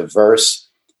investing in diverse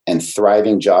and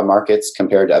thriving job markets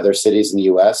compared to other cities in the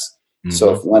U.S. Mm-hmm.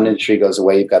 So if one industry goes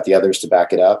away, you've got the others to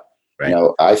back it up. Right.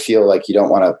 I feel like you don't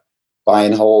want to buy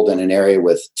and hold in an area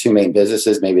with two main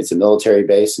businesses. Maybe it's a military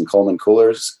base and Coleman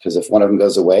Coolers, because if one of them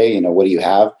goes away, what do you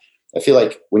have? I feel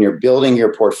like when you're building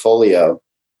your portfolio,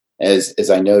 as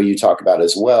I know you talk about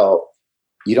as well,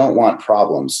 you don't want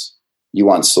problems. You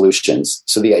want solutions.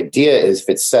 So the idea is, if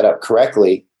it's set up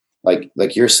correctly,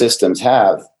 like your systems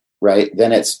have, right,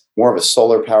 then it's more of a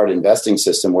solar powered investing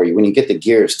system where when you get the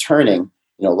gears turning,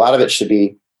 a lot of it should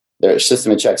be there's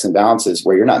system of checks and balances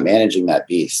where you're not managing that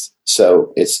beast.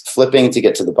 So it's flipping to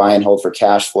get to the buy and hold for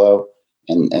cash flow.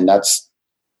 And that's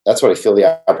what I feel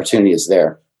the opportunity is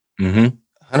there. Mm-hmm.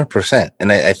 100%.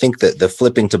 And I think that the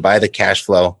flipping to buy the cash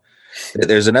flow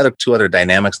There's two other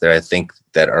dynamics there, I think,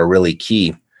 that are really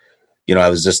key. I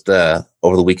was just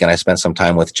over the weekend, I spent some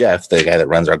time with Jeff, the guy that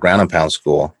runs our ground and pound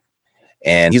school.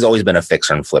 And he's always been a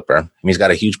fixer and flipper. I mean, he's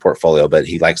got a huge portfolio, but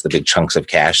he likes the big chunks of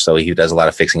cash. So he does a lot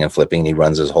of fixing and flipping. He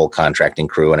runs his whole contracting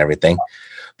crew and everything.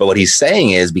 But what he's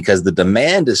saying is because the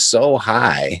demand is so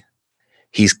high,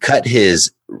 he's cut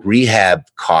his rehab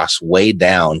costs way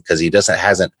down because he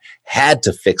hasn't had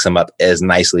to fix them up as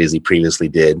nicely as he previously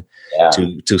did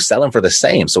to sell them for the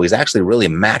same. So he's actually really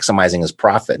maximizing his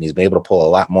profit, and he's been able to pull a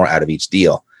lot more out of each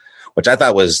deal, which I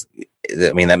thought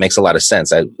that makes a lot of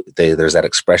sense. There's that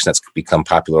expression that's become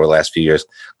popular over the last few years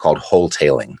called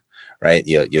wholetailing, right?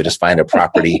 You just find a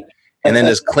property and then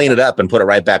just clean it up and put it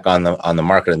right back on the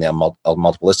market in the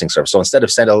multiple listing service. So instead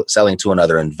of selling to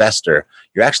another investor,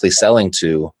 you're actually selling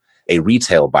to a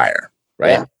retail buyer,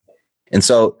 right? Yeah. And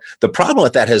so the problem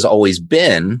with that has always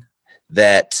been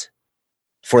that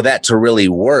for that to really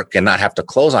work and not have to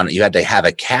close on it, you had to have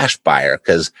a cash buyer,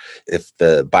 because if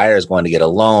the buyer is going to get a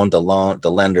loan, the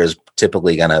lender is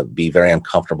typically going to be very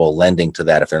uncomfortable lending to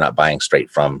that if they're not buying straight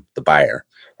from the buyer,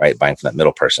 right? Buying from that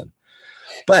middle person.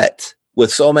 But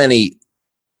with so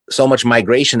much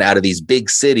migration out of these big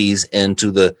cities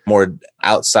into the more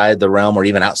outside the realm or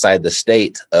even outside the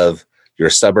state of your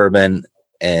suburban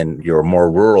and your more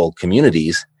rural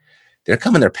communities, they're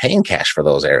paying cash for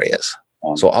those areas.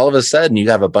 So all of a sudden you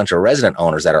have a bunch of resident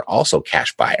owners that are also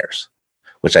cash buyers,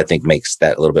 which I think makes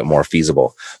that a little bit more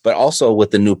feasible. But also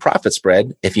with the new profit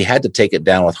spread, if you had to take it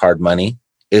down with hard money,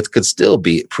 it could still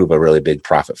prove a really big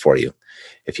profit for you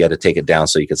if you had to take it down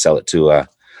so you could sell it to a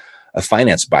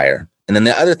finance buyer. And then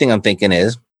the other thing I'm thinking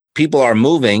is people are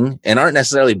moving and aren't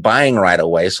necessarily buying right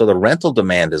away. So the rental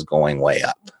demand is going way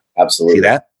up. Absolutely. See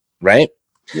that? Right?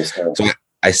 Yes, sir. So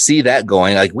I see that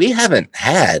going. Like we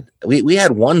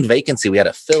had one vacancy. We had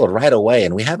it filled right away,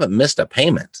 and we haven't missed a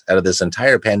payment out of this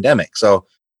entire pandemic. So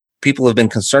people have been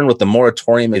concerned with the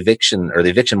moratorium eviction or the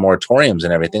eviction moratoriums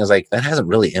and everything. It's like that hasn't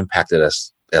really impacted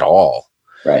us at all.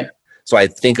 Right. So I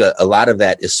think a lot of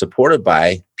that is supported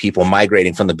by people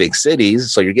migrating from the big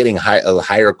cities. So you're getting a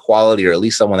higher quality, or at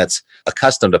least someone that's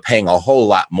accustomed to paying a whole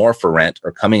lot more for rent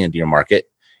or coming into your market,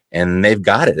 and they've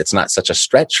got it. It's not such a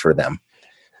stretch for them.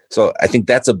 So I think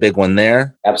that's a big one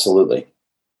there. Absolutely.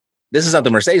 This is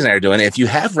something Mercedes and I are doing. If you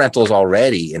have rentals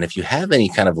already, and if you have any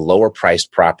kind of lower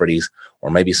priced properties,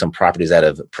 or maybe some properties that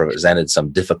have presented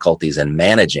some difficulties in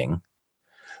managing,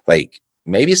 like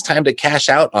maybe it's time to cash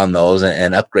out on those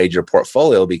and upgrade your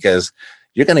portfolio, because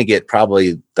you're going to get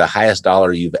probably the highest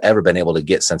dollar you've ever been able to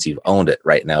get since you've owned it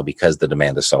right now, because the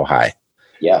demand is so high.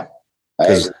 Yeah. I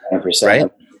agree 100%.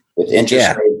 Right? With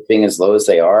interest rates being as low as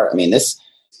they are. I mean, this,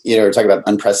 we're talking about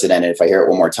unprecedented if I hear it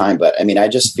one more time, but I mean, I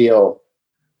just feel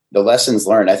the lessons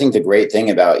learned. I think the great thing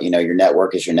about, your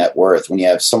network is your net worth. When you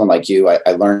have someone like you,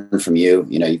 I learned from you,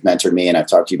 you've mentored me and I've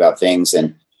talked to you about things.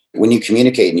 And when you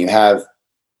communicate and you have,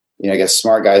 I guess,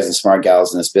 smart guys and smart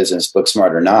gals in this business, book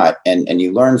smart or not, and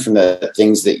you learn from the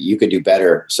things that you could do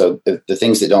better. So the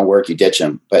things that don't work, you ditch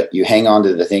them, but you hang on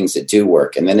to the things that do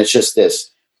work. And then it's just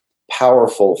this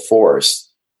powerful force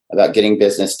about getting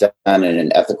business done in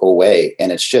an ethical way. And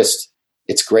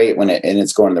it's great when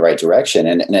it's going in the right direction.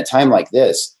 And in a time like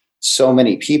this, so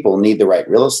many people need the right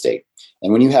real estate.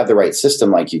 And when you have the right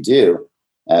system, like you do,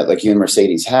 like you and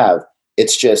Mercedes have,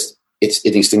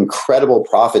 it's incredible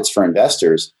profits for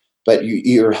investors, but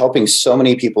you're helping so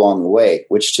many people along the way,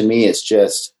 which to me is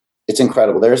it's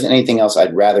incredible. There isn't anything else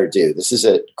I'd rather do. This is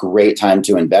a great time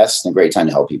to invest and a great time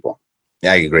to help people.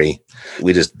 Yeah, I agree.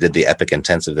 We just did the Epic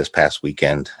Intensive this past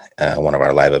weekend, one of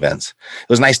our live events. It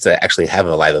was nice to actually have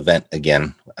a live event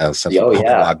again since we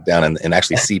locked down and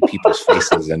actually see people's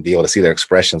faces and be able to see their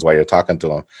expressions while you're talking to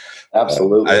them.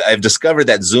 Absolutely. I've discovered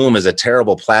that Zoom is a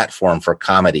terrible platform for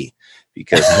comedy,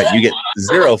 because you get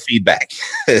zero feedback.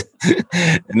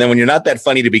 And then when you're not that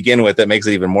funny to begin with, that makes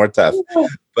it even more tough.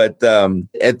 But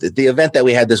at the event that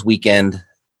we had this weekend,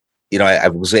 I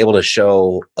was able to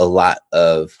show a lot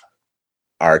of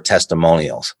our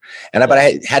testimonials, but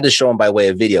I had to show them by way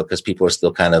of video because people are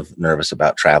still kind of nervous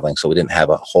about traveling. So we didn't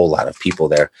have a whole lot of people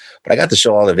there, but I got to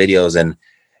show all the videos,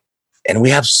 and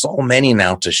we have so many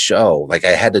now to show. Like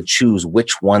I had to choose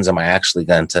which ones am I actually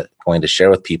going to share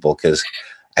with people, because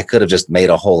I could have just made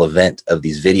a whole event of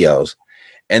these videos.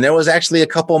 And there was actually a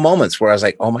couple of moments where I was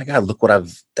like, oh my God, look what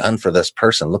I've done for this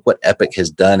person. Look what Epic has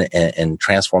done in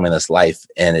transforming this life.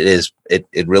 And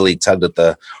it really tugged at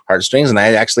the heartstrings. And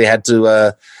I actually had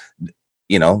to,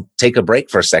 take a break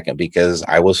for a second, because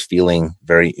I was feeling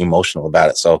very emotional about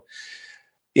it. So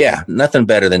yeah, nothing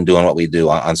better than doing what we do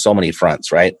on so many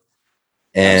fronts. Right.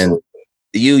 And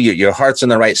your heart's in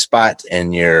the right spot,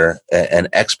 and you're an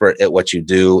expert at what you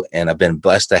do. And I've been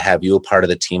blessed to have you a part of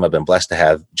the team. I've been blessed to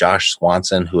have Josh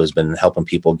Swanson, who has been helping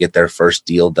people get their first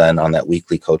deal done on that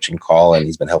weekly coaching call. And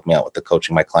he's been helping me out with the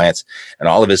coaching my clients, and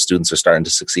all of his students are starting to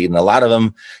succeed. And a lot of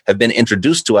them have been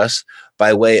introduced to us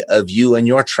by way of you and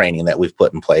your training that we've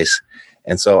put in place.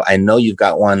 And so I know you've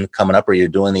got one coming up, or you're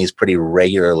doing these pretty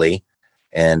regularly.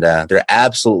 And they're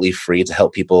absolutely free to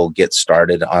help people get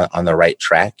started on the right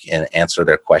track and answer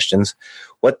their questions.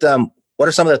 What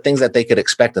are some of the things that they could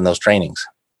expect in those trainings?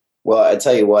 Well, I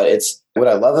tell you what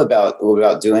I love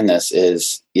about doing this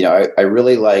is, I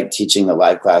really like teaching the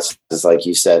live classes, like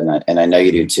you said, and I know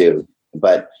you do too.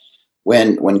 But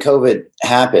when COVID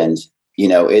happened,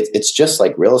 it's just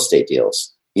like real estate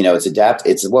deals.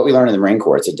 It's what we learned in the Marine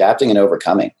Corps. It's adapting and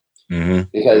overcoming. Mm-hmm.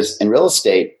 Because in real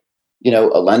estate,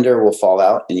 a lender will fall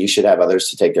out and you should have others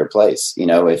to take their place.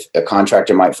 If a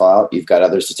contractor might fall out, you've got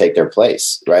others to take their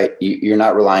place, right? You're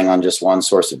not relying on just one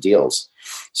source of deals.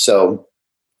 So,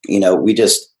 we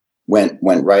just went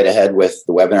right ahead with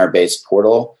the webinar-based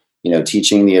portal,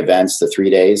 teaching the events, the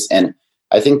 3 days. And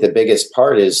I think the biggest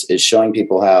part is showing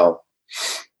people how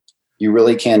you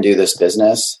really can do this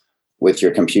business with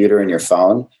your computer and your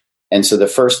phone. And so the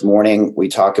first morning we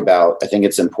talk about, I think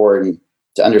it's important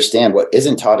to understand what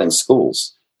isn't taught in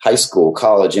schools, high school,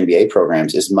 college, MBA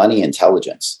programs, is money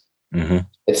intelligence. Mm-hmm.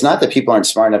 It's not that people aren't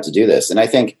smart enough to do this. And I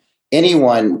think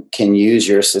anyone can use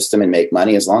your system and make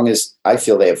money as long as I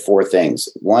feel they have 4 things.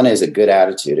 One is a good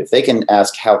attitude. If they can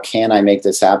ask, how can I make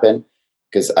this happen?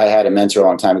 Because I had a mentor a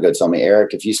long time ago tell me,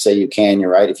 Eric, if you say you can,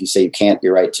 you're right. If you say you can't,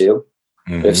 you're right too.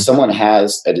 Mm-hmm. But if someone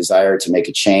has a desire to make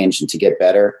a change and to get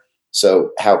better,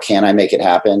 so how can I make it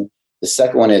happen? The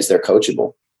second one is they're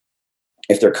coachable.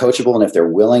 If they're coachable and if they're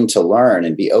willing to learn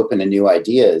and be open to new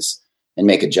ideas and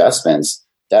make adjustments,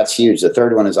 that's huge. The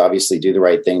third one is obviously do the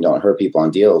right thing, don't hurt people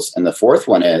on deals. And the fourth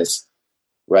one is,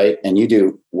 right, and you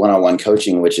do one-on-one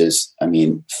coaching, which is,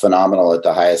 phenomenal at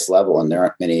the highest level. And there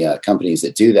aren't many companies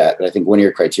that do that. But I think one of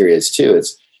your criteria is too,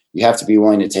 it's you have to be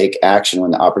willing to take action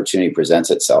when the opportunity presents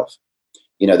itself.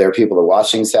 There are people that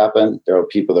watch things happen. There are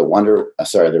people that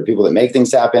there are people that make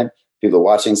things happen. People that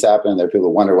watch things happen. There are people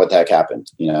that wonder what the heck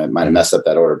happened. I might have messed up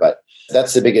that order, but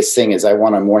that's the biggest thing is I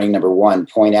want on morning number 1,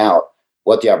 point out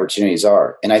what the opportunities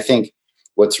are. And I think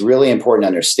what's really important to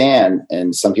understand,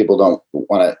 and some people don't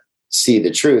want to see the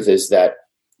truth, is that,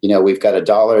 we've got a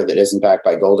dollar that isn't backed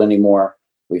by gold anymore.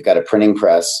 We've got a printing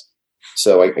press.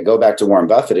 So I go back to Warren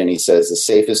Buffett and he says the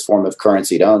safest form of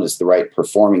currency to own is the right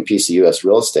performing piece of U.S.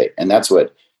 real estate. And that's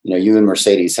what, you and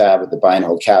Mercedes have with the buy and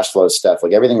hold cash flow stuff.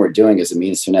 Like everything we're doing is a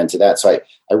means to an end to that. So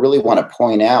I really want to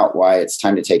point out why it's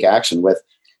time to take action with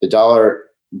the dollar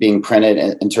being printed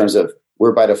in terms of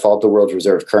we're by default the world's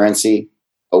reserve currency.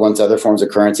 But once other forms of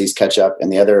currencies catch up,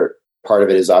 and the other part of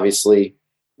it is obviously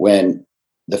when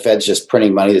the Fed's just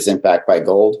printing money that's backed by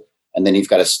gold. And then you've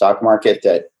got a stock market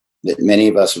that many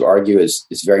of us would argue is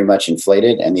very much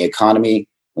inflated. And the economy,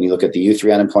 when you look at the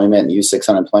U3 unemployment and the U6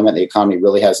 unemployment, the economy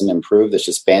really hasn't improved. It's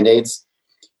just Band-Aids.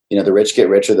 The rich get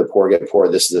richer, the poor get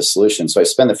poorer. This is a solution. So I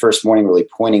spend the first morning really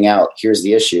pointing out, here's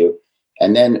the issue.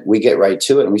 And then we get right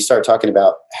to it and we start talking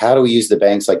about how do we use the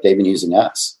banks like they've been using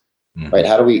us, right?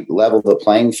 How do we level the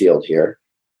playing field here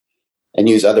and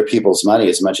use other people's money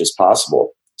as much as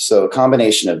possible? So a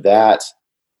combination of that,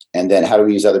 and then how do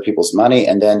we use other people's money?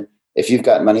 And then if you've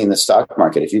got money in the stock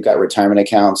market, if you've got retirement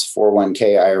accounts,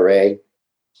 401k, IRA,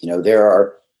 there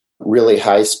are really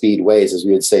high-speed ways, as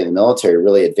we would say in the military,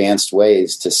 really advanced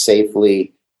ways to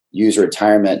safely use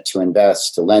retirement to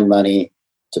invest, to lend money,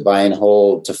 to buy and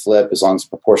hold, to flip, as long as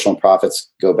proportional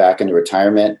profits go back into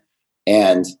retirement.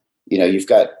 And, you've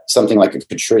got something like a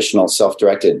traditional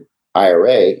self-directed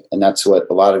IRA, and that's what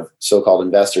a lot of so-called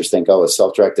investors think, a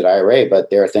self-directed IRA, but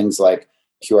there are things like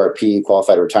QRP,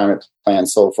 Qualified Retirement Plan,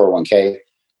 SOL 401k.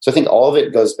 So I think all of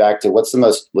it goes back to what's the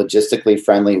most logistically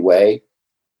friendly way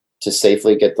to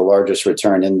safely get the largest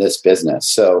return in this business.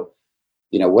 So,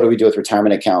 what do we do with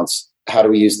retirement accounts? How do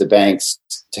we use the banks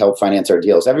to help finance our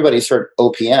deals? Everybody's heard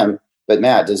OPM, but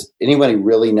Matt, does anybody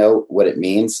really know what it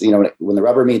means? When the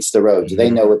rubber meets the road, do they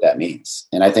know what that means?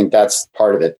 And I think that's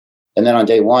part of it. And then on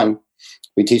day 1,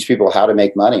 we teach people how to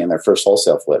make money in their first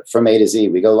wholesale flip from A to Z.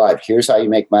 We go live. Here's how you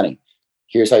make money.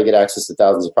 Here's how you get access to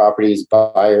thousands of properties,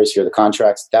 buyers, here are the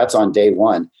contracts. That's on day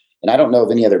 1. And I don't know of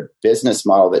any other business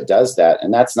model that does that.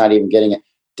 And that's not even getting it.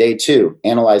 Day 2,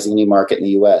 analyzing any market in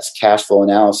the US, cash flow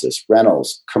analysis,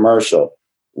 rentals, commercial,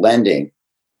 lending.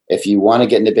 If you want to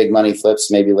get into big money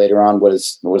flips, maybe later on,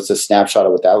 what's the snapshot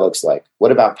of what that looks like?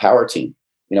 What about power team?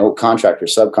 Contractor,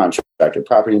 subcontractor,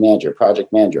 property manager,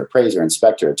 project manager, appraiser,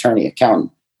 inspector, attorney,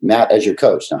 accountant, Matt as your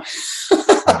coach. No.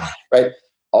 Right.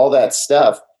 All that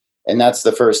stuff. And that's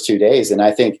the first 2 days. And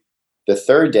I think the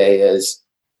third day is,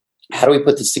 how do we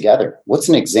put this together? What's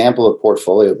an example of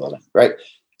portfolio building? Right.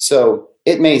 So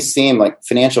it may seem like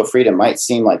financial freedom might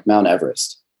seem like Mount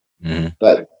Everest,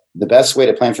 but the best way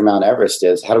to plan for Mount Everest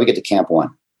is, how do we get to Camp 1?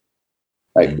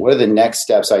 Right. What are the next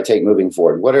steps I take moving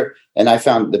forward? And I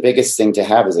found the biggest thing to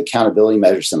have is accountability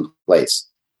measures in place.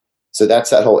 So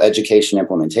that's that whole education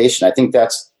implementation. I think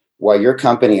that's why your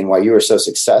company and why you are so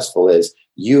successful is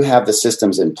you have the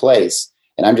systems in place,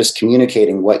 and I'm just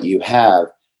communicating what you have.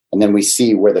 And then we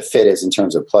see where the fit is in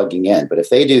terms of plugging in. But if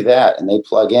they do that and they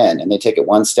plug in and they take it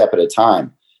one step at a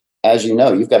time, as you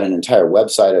know, you've got an entire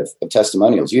website of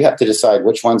testimonials. You have to decide,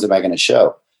 which ones am I going to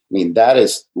show? I mean, that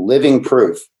is living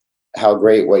proof how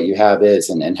great what you have is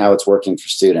and how it's working for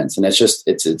students. And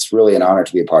it's really an honor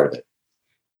to be a part of it.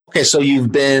 Okay, so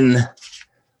you've been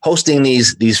hosting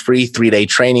these free 3-day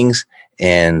trainings,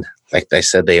 and like I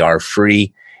said, they are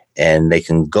free, and they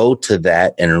can go to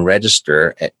that and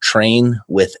register at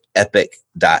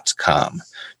trainwithepic.com.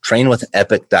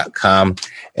 Trainwithepic.com.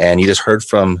 And you just heard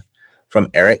from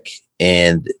Eric,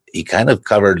 and he kind of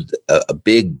covered a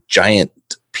big giant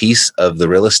piece of the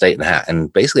real estate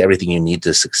and basically everything you need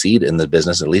to succeed in the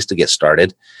business, at least to get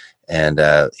started. And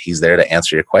he's there to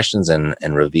answer your questions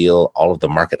and reveal all of the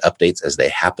market updates as they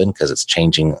happen, because it's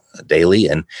changing daily,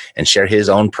 and share his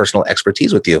own personal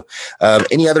expertise with you.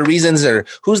 Any other reasons, or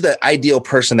who's the ideal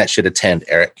person that should attend,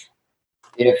 Eric?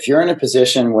 If you're in a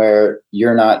position where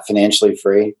you're not financially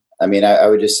free, I mean, I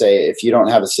would just say, if you don't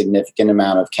have a significant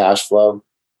amount of cash flow,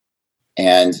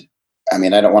 and I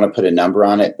mean, I don't want to put a number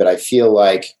on it, but I feel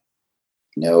like,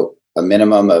 a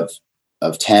minimum of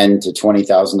 $10,000 to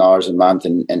 $20,000 a month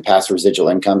and passive residual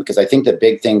income. Because I think the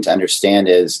big thing to understand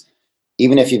is,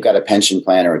 even if you've got a pension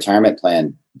plan or retirement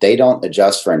plan, they don't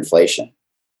adjust for inflation.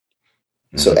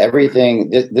 So everything,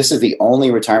 this is the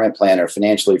only retirement plan or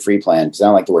financially free plan, because I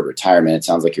don't like the word retirement. It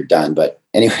sounds like you're done. But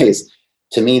anyways,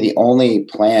 to me, the only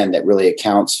plan that really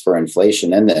accounts for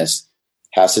inflation in this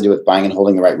has to do with buying and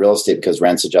holding the right real estate, because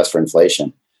rents adjust for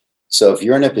inflation. So if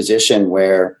you're in a position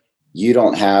where you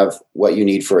don't have what you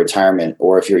need for retirement,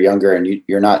 or if you're younger and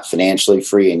you're not financially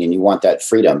free and you want that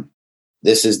freedom,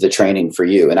 this is the training for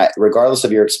you. And regardless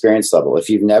of your experience level, if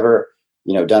you've never,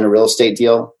 done a real estate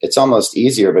deal, it's almost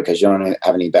easier because you don't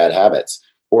have any bad habits.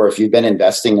 Or if you've been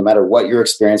investing, no matter what your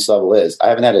experience level is, I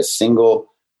haven't had a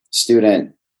single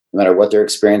student, no matter what their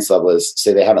experience level is,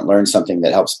 say they haven't learned something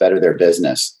that helps better their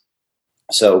business.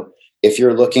 So if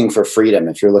you're looking for freedom,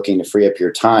 if you're looking to free up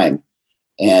your time,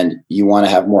 and you want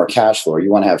to have more cash flow, or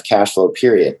you want to have cash flow,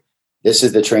 period, this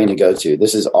is the train to go to.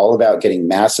 This is all about getting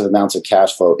massive amounts of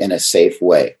cash flow in a safe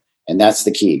way. And that's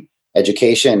the key: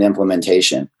 education and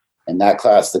implementation. And the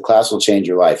class will change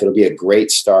your life. It'll be a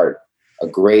great start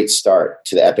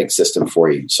to the Epic system for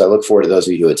you. So I look forward to those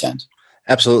of you who attend.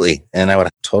 Absolutely. And I would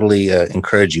totally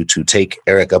encourage you to take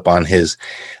Eric up on his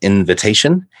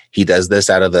invitation. He does this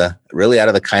out of the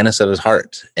kindness of his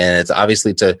heart. And it's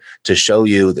obviously to show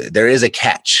you that there is a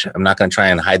catch. I'm not going to try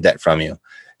and hide that from you.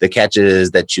 The catch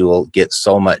is that you will get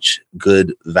so much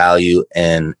good value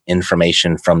and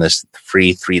information from this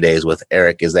free 3 days with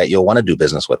Eric, is that you'll want to do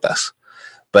business with us.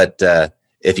 But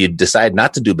if you decide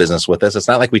not to do business with us, it's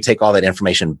not like we take all that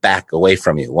information back away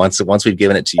from you. Once we've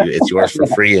given it to you, it's yours for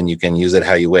free, and you can use it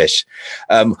how you wish.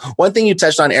 One thing you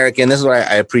touched on, Eric, and this is what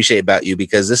I appreciate about you,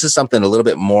 because this is something a little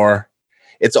bit more,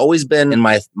 it's always been in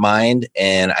my mind,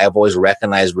 and I've always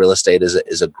recognized real estate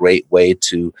as a great way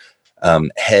to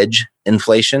hedge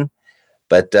inflation.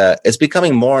 But it's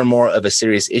becoming more and more of a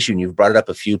serious issue, and you've brought it up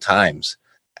a few times.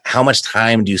 How much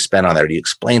time do you spend on there? Do you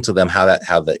explain to them how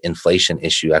the inflation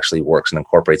issue actually works and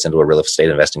incorporates into a real estate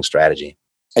investing strategy?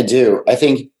 I do. I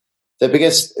think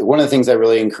one of the things I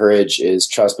really encourage is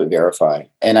trust but verify.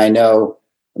 And the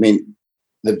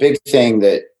big thing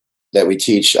that we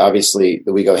teach, obviously,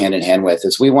 that we go hand in hand with,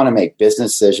 is we want to make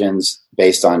business decisions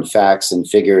based on facts and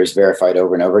figures verified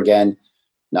over and over again,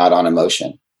 not on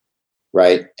emotion.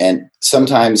 Right. And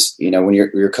sometimes, when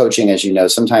you're coaching, as you know,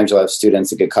 sometimes you'll have students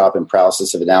that get caught in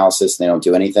paralysis of analysis and they don't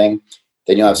do anything.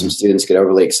 Then you'll have some students get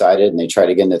overly excited and they try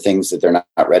to get into things that they're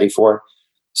not ready for.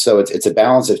 So it's a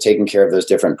balance of taking care of those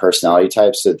different personality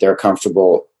types so that they're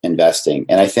comfortable investing.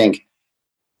 And I think,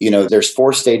 there's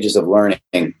 4 stages of learning,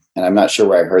 and I'm not sure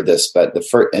where I heard this, but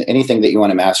anything that you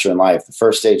want to master in life, the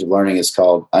first stage of learning is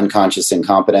called unconscious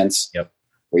incompetence. Yep.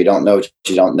 Where you don't know what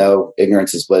you don't know.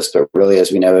 Ignorance is bliss, but really,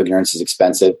 as we know, ignorance is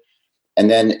expensive.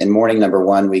 And then in morning number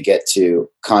 1, we get to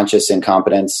conscious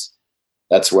incompetence.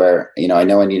 That's where, I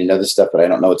know I need to know this stuff, but I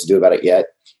don't know what to do about it yet.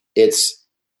 It's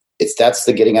that's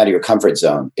the getting out of your comfort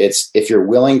zone. It's if you're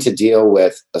willing to deal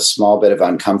with a small bit of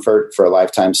uncomfort for a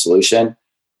lifetime solution,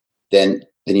 then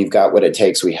you've got what it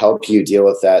takes. We help you deal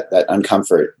with that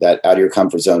uncomfort, that out of your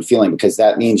comfort zone feeling, because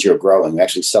that means you're growing. We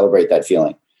actually celebrate that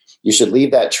feeling. You should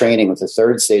leave that training with the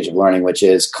third stage of learning, which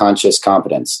is conscious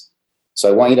competence. So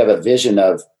I want you to have a vision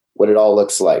of what it all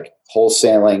looks like: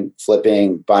 wholesaling,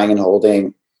 flipping, buying and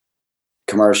holding,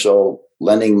 commercial,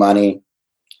 lending money,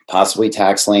 possibly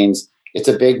tax liens. It's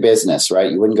a big business,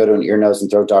 right? You wouldn't go to an ear, nose, and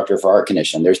throat doctor for heart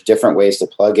condition. There's different ways to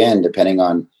plug in depending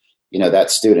on,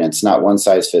 that student. It's not one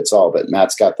size fits all, but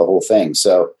Matt's got the whole thing.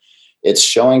 So it's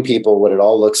showing people what it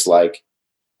all looks like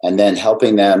and then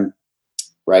helping them,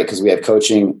 right? Because we have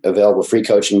coaching available, free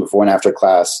coaching before and after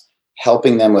class,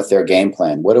 helping them with their game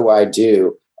plan. What do I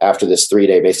do after this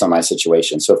 3-day based on my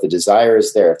situation? So if the desire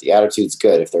is there, if the attitude's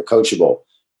good, if they're coachable,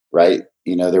 right?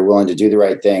 They're willing to do the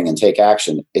right thing and take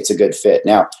action, it's a good fit.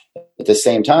 Now, at the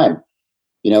same time,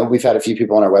 we've had a few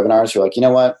people on our webinars who are like, you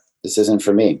know what, this isn't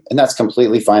for me. And that's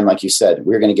completely fine. Like you said,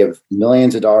 we're going to give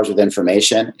millions of dollars of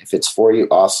information. If it's for you,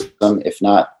 awesome. If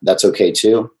not, that's okay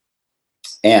too.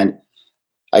 And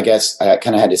I guess I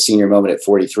kind of had a senior moment at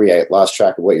 43. I lost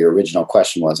track of what your original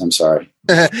question was. I'm sorry.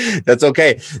 That's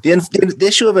okay. The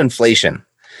issue of inflation.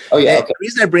 Oh, yeah. Okay. The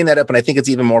reason I bring that up, and I think it's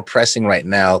even more pressing right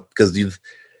now, because we've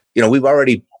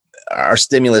already, our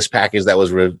stimulus package that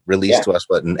was released to us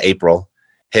in April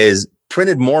has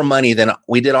printed more money than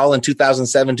we did all in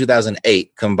 2007,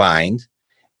 2008 combined.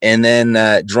 And then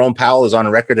Jerome Powell is on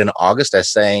record in August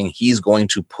as saying he's going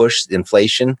to push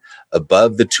inflation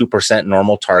above the 2%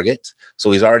 normal target. So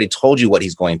he's already told you what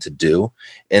he's going to do.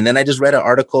 And then I just read an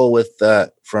article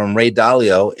from Ray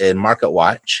Dalio in Market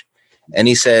Watch, and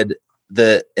he said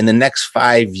in the next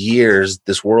 5 years,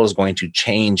 this world is going to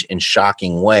change in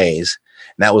shocking ways.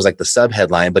 And that was like the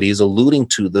subheadline, but he's alluding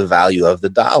to the value of the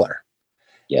dollar.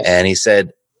 Yes. And he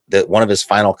said that one of his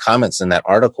final comments in that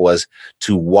article was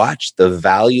to watch the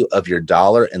value of your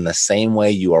dollar in the same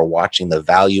way you are watching the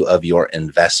value of your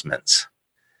investments.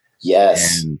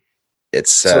 Yes. And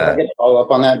it's so if I get to follow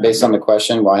up on that based on the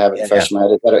question while I have it fresh in my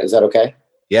head. Is that okay?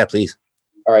 Yeah, please.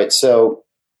 All right. So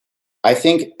I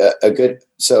think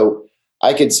so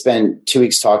I could spend 2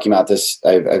 weeks talking about this.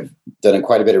 I've done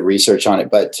quite a bit of research on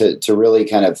it, but to really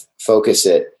kind of focus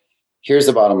it, here's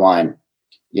the bottom line.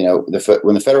 When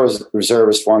the Federal Reserve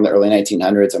was formed in the early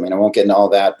 1900s, I won't get into all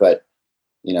that, but,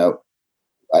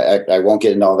 I won't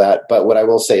get into all that. But what I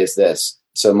will say is this.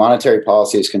 So monetary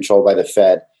policy is controlled by the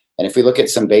Fed. And if we look at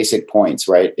some basic points,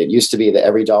 right, it used to be that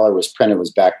every dollar was printed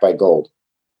was backed by gold.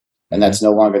 And that's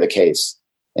no longer the case.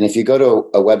 And if you go to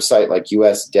a website like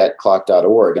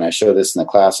usdebtclock.org, and I show this in the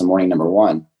class in morning number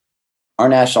 1, our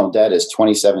national debt is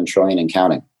 $27 trillion and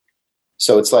counting.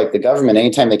 So it's like the government,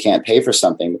 anytime they can't pay for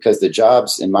something, because the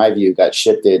jobs, in my view, got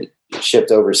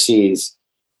shipped overseas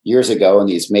years ago in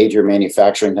these major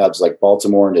manufacturing hubs like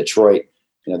Baltimore and Detroit,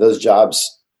 those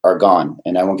jobs are gone.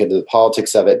 And I won't get into the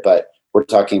politics of it, but we're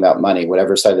talking about money,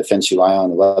 whatever side of the fence you lie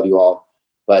on. I love you all.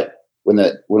 But when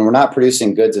we're not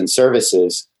producing goods and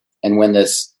services, and when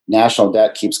this national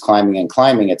debt keeps climbing and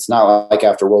climbing, it's not like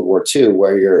after World War II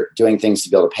where you're doing things to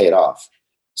be able to pay it off.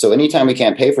 So anytime we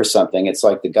can't pay for something, it's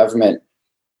like the government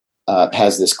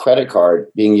has this credit card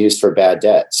being used for bad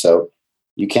debt. So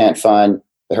you can't fund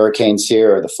the hurricanes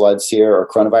here or the floods here or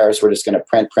coronavirus. We're just going to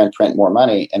print more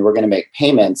money, and we're going to make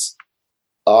payments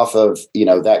off of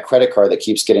that credit card that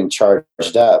keeps getting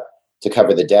charged up to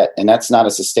cover the debt. And that's not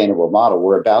a sustainable model.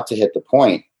 We're about to hit the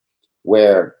point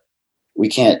where we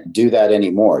can't do that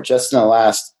anymore. Just in the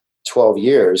last 12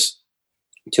 years,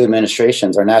 2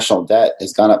 administrations, our national debt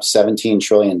has gone up $17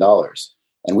 trillion.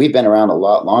 And we've been around a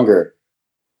lot longer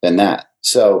than that.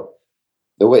 So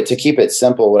the way to keep it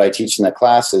simple, what I teach in the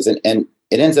class is, and it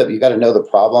ends up, you got to know the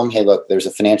problem. Hey, look, there's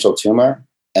a financial tumor.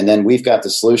 And then we've got the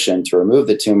solution to remove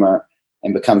the tumor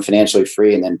and become financially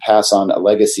free and then pass on a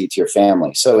legacy to your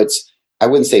family. So it's, I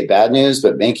wouldn't say bad news,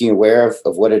 but making you aware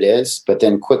of what it is, but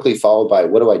then quickly followed by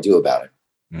what do I do about it?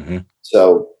 Mm-hmm.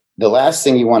 So the last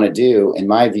thing you want to do, in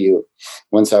my view,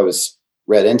 once I was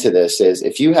read into this, is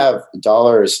if you have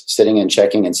dollars sitting in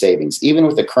checking and savings, even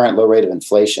with the current low rate of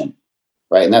inflation,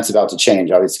 right? And that's about to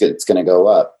change. Obviously, it's going to go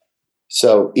up.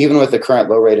 So even with the current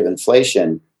low rate of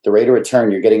inflation, the rate of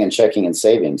return you're getting in checking and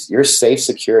savings, you're safe,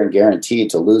 secure, and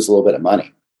guaranteed to lose a little bit of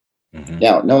money. Mm-hmm.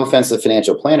 Now, no offense to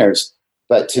financial planners,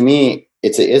 but to me,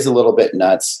 it is a little bit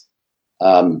nuts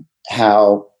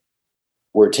how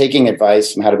we're taking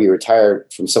advice from how to be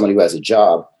retired from somebody who has a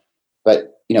job. But,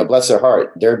 bless their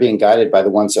heart, they're being guided by the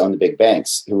ones who own the big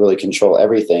banks who really control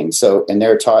everything. So, and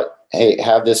they're taught, hey,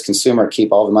 have this consumer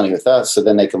keep all the money with us so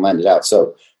then they can lend it out.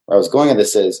 So where I was going with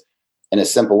this is, in a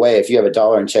simple way. If you have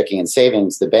 $1 in checking and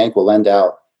savings, the bank will lend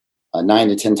out 9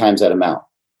 to 10 times that amount.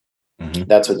 Mm-hmm.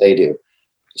 That's what they do.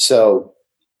 So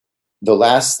the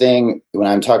last thing, when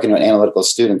I'm talking to an analytical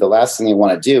student, the last thing they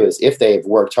want to do is, if they've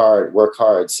work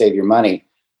hard, save your money,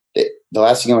 the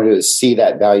last thing you want to do is see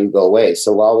that value go away.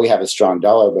 So while we have a strong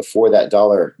dollar, before that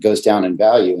dollar goes down in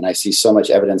value, and I see so much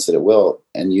evidence that it will,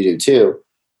 and you do too,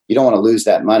 you don't want to lose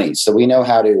that money. So we know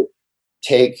how to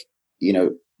take,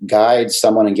 guide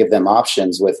someone and give them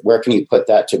options with where can you put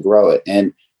that to grow it.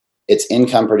 And it's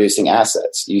income producing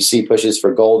assets. You see pushes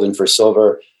for gold and for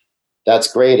silver.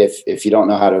 That's great if you don't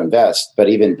know how to invest. But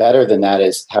even better than that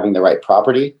is having the right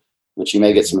property, which you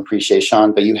may get some appreciation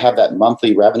on, but you have that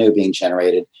monthly revenue being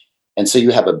generated. And so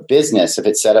you have a business, if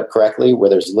it's set up correctly, where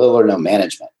there's little or no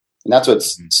management. And that's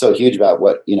what's so huge about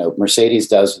what, Mercedes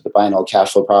does with the buy and hold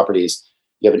cash flow properties.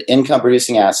 You have an income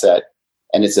producing asset,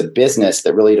 and it's a business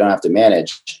that really you don't have to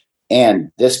manage.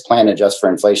 And this plan adjusts for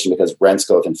inflation because rents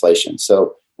go with inflation.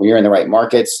 So when you're in the right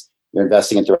markets, you're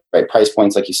investing at the right price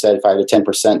points, like you said, 5 to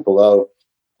 10% below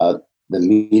the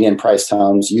median priced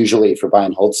homes, usually for buy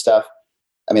and hold stuff.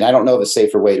 I mean, I don't know of a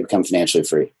safer way to become financially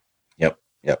free. Yep.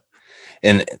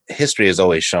 And history has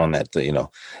always shown that,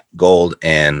 gold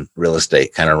and real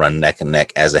estate kind of run neck and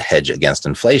neck as a hedge against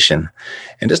inflation.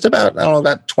 And just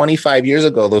about 25 years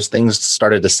ago, those things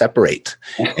started to separate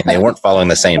and they weren't following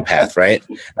the same path, right?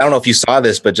 I don't know if you saw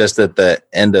this, but just at the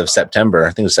end of September, I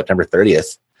think it was September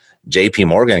 30th, JP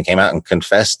Morgan came out and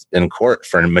confessed in court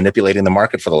for manipulating the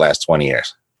market for the last 20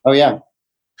 years. Oh, yeah.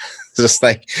 Just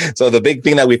so the big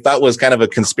thing that we thought was kind of a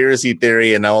conspiracy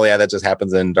theory, and that just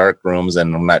happens in dark rooms.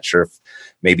 And I'm not sure if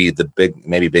maybe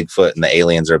Bigfoot and the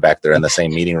aliens are back there in the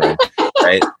same meeting room,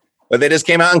 right? But they just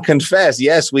came out and confessed,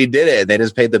 yes, we did it. They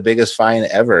just paid the biggest fine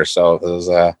ever. So it was,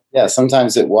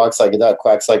 sometimes it walks like a duck,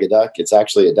 quacks like a duck. It's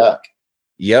actually a duck.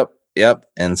 Yep.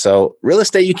 And so real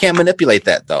estate, you can't manipulate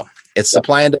that though. It's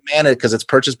supply and demand because it's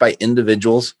purchased by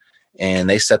individuals and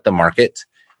they set the market.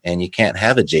 And you can't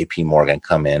have a JP Morgan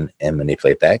come in and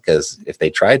manipulate that, because if they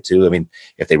tried to,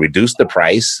 if they reduced the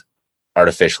price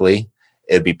artificially,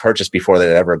 it'd be purchased before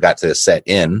they ever got to set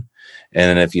in.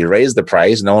 And if you raise the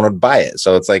price, no one would buy it.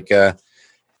 So it's like,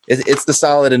 it's the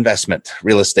solid investment,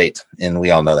 real estate. And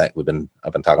we all know that. I've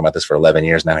been talking about this for 11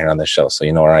 years now here on this show. So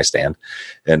you know where I stand.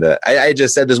 And I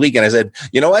just said this weekend, I said,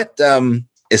 you know what?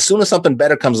 As soon as something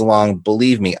better comes along,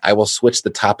 believe me, I will switch the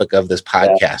topic of this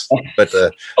podcast. Yeah. But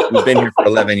we've been here for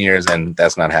 11 years and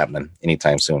that's not happening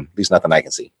anytime soon. At least nothing I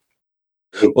can see.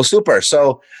 Well, super.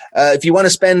 So if you want to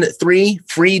spend 3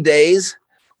 free days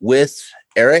with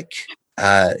Eric,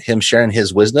 him sharing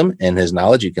his wisdom and his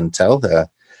knowledge, you can tell the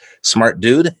smart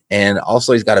dude. And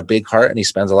also he's got a big heart and he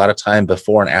spends a lot of time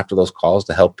before and after those calls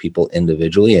to help people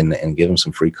individually and give them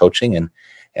some free coaching.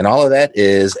 And all of that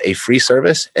is a free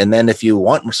service. And then if you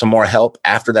want some more help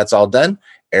after that's all done,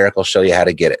 Eric will show you how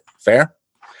to get it. Fair?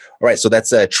 All right. So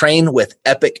that's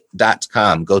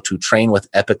trainwithepic.com. Go to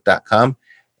trainwithepic.com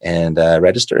and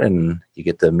register, and you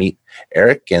get to meet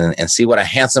Eric and see what a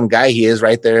handsome guy he is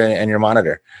right there in your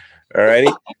monitor. All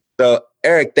righty. So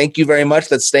Eric, thank you very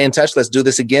much. Let's stay in touch. Let's do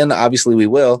this again. Obviously we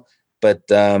will, but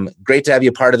great to have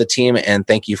you part of the team. And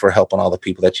thank you for helping all the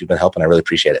people that you've been helping. I really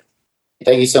appreciate it.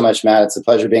 Thank you so much, Matt. It's a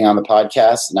pleasure being on the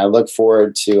podcast, and I look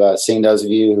forward to seeing those of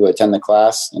you who attend the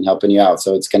class and helping you out.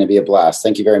 So it's going to be a blast.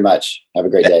 Thank you very much. Have a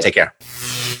great day. Take care.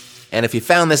 And if you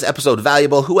found this episode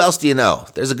valuable, who else do you know?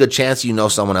 There's a good chance you know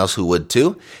someone else who would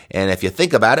too. And if you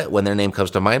think about it, when their name comes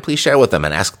to mind, please share with them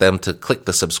and ask them to click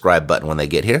the subscribe button when they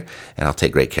get here, and I'll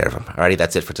take great care of them. Alrighty,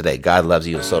 that's it for today. God loves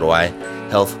you, and so do I.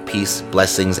 Health, peace,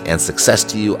 blessings, and success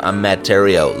to you. I'm Matt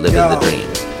Theriault, living the dream.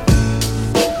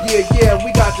 Yeah,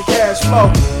 we got the cash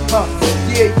flow.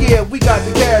 Yeah, we got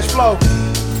the cash flow.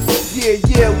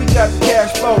 Yeah, we got the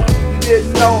cash flow. You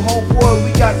didn't know, homeboy,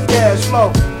 we got the cash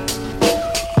flow.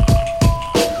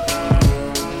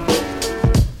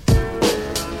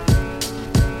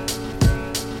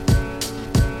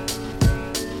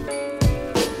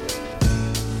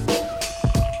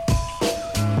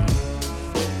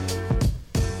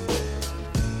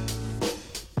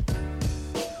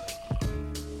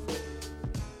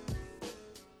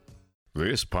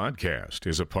 This podcast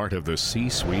is a part of the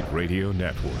C-Suite Radio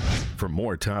Network. For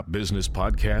more top business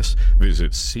podcasts,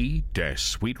 visit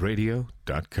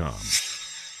c-suiteradio.com.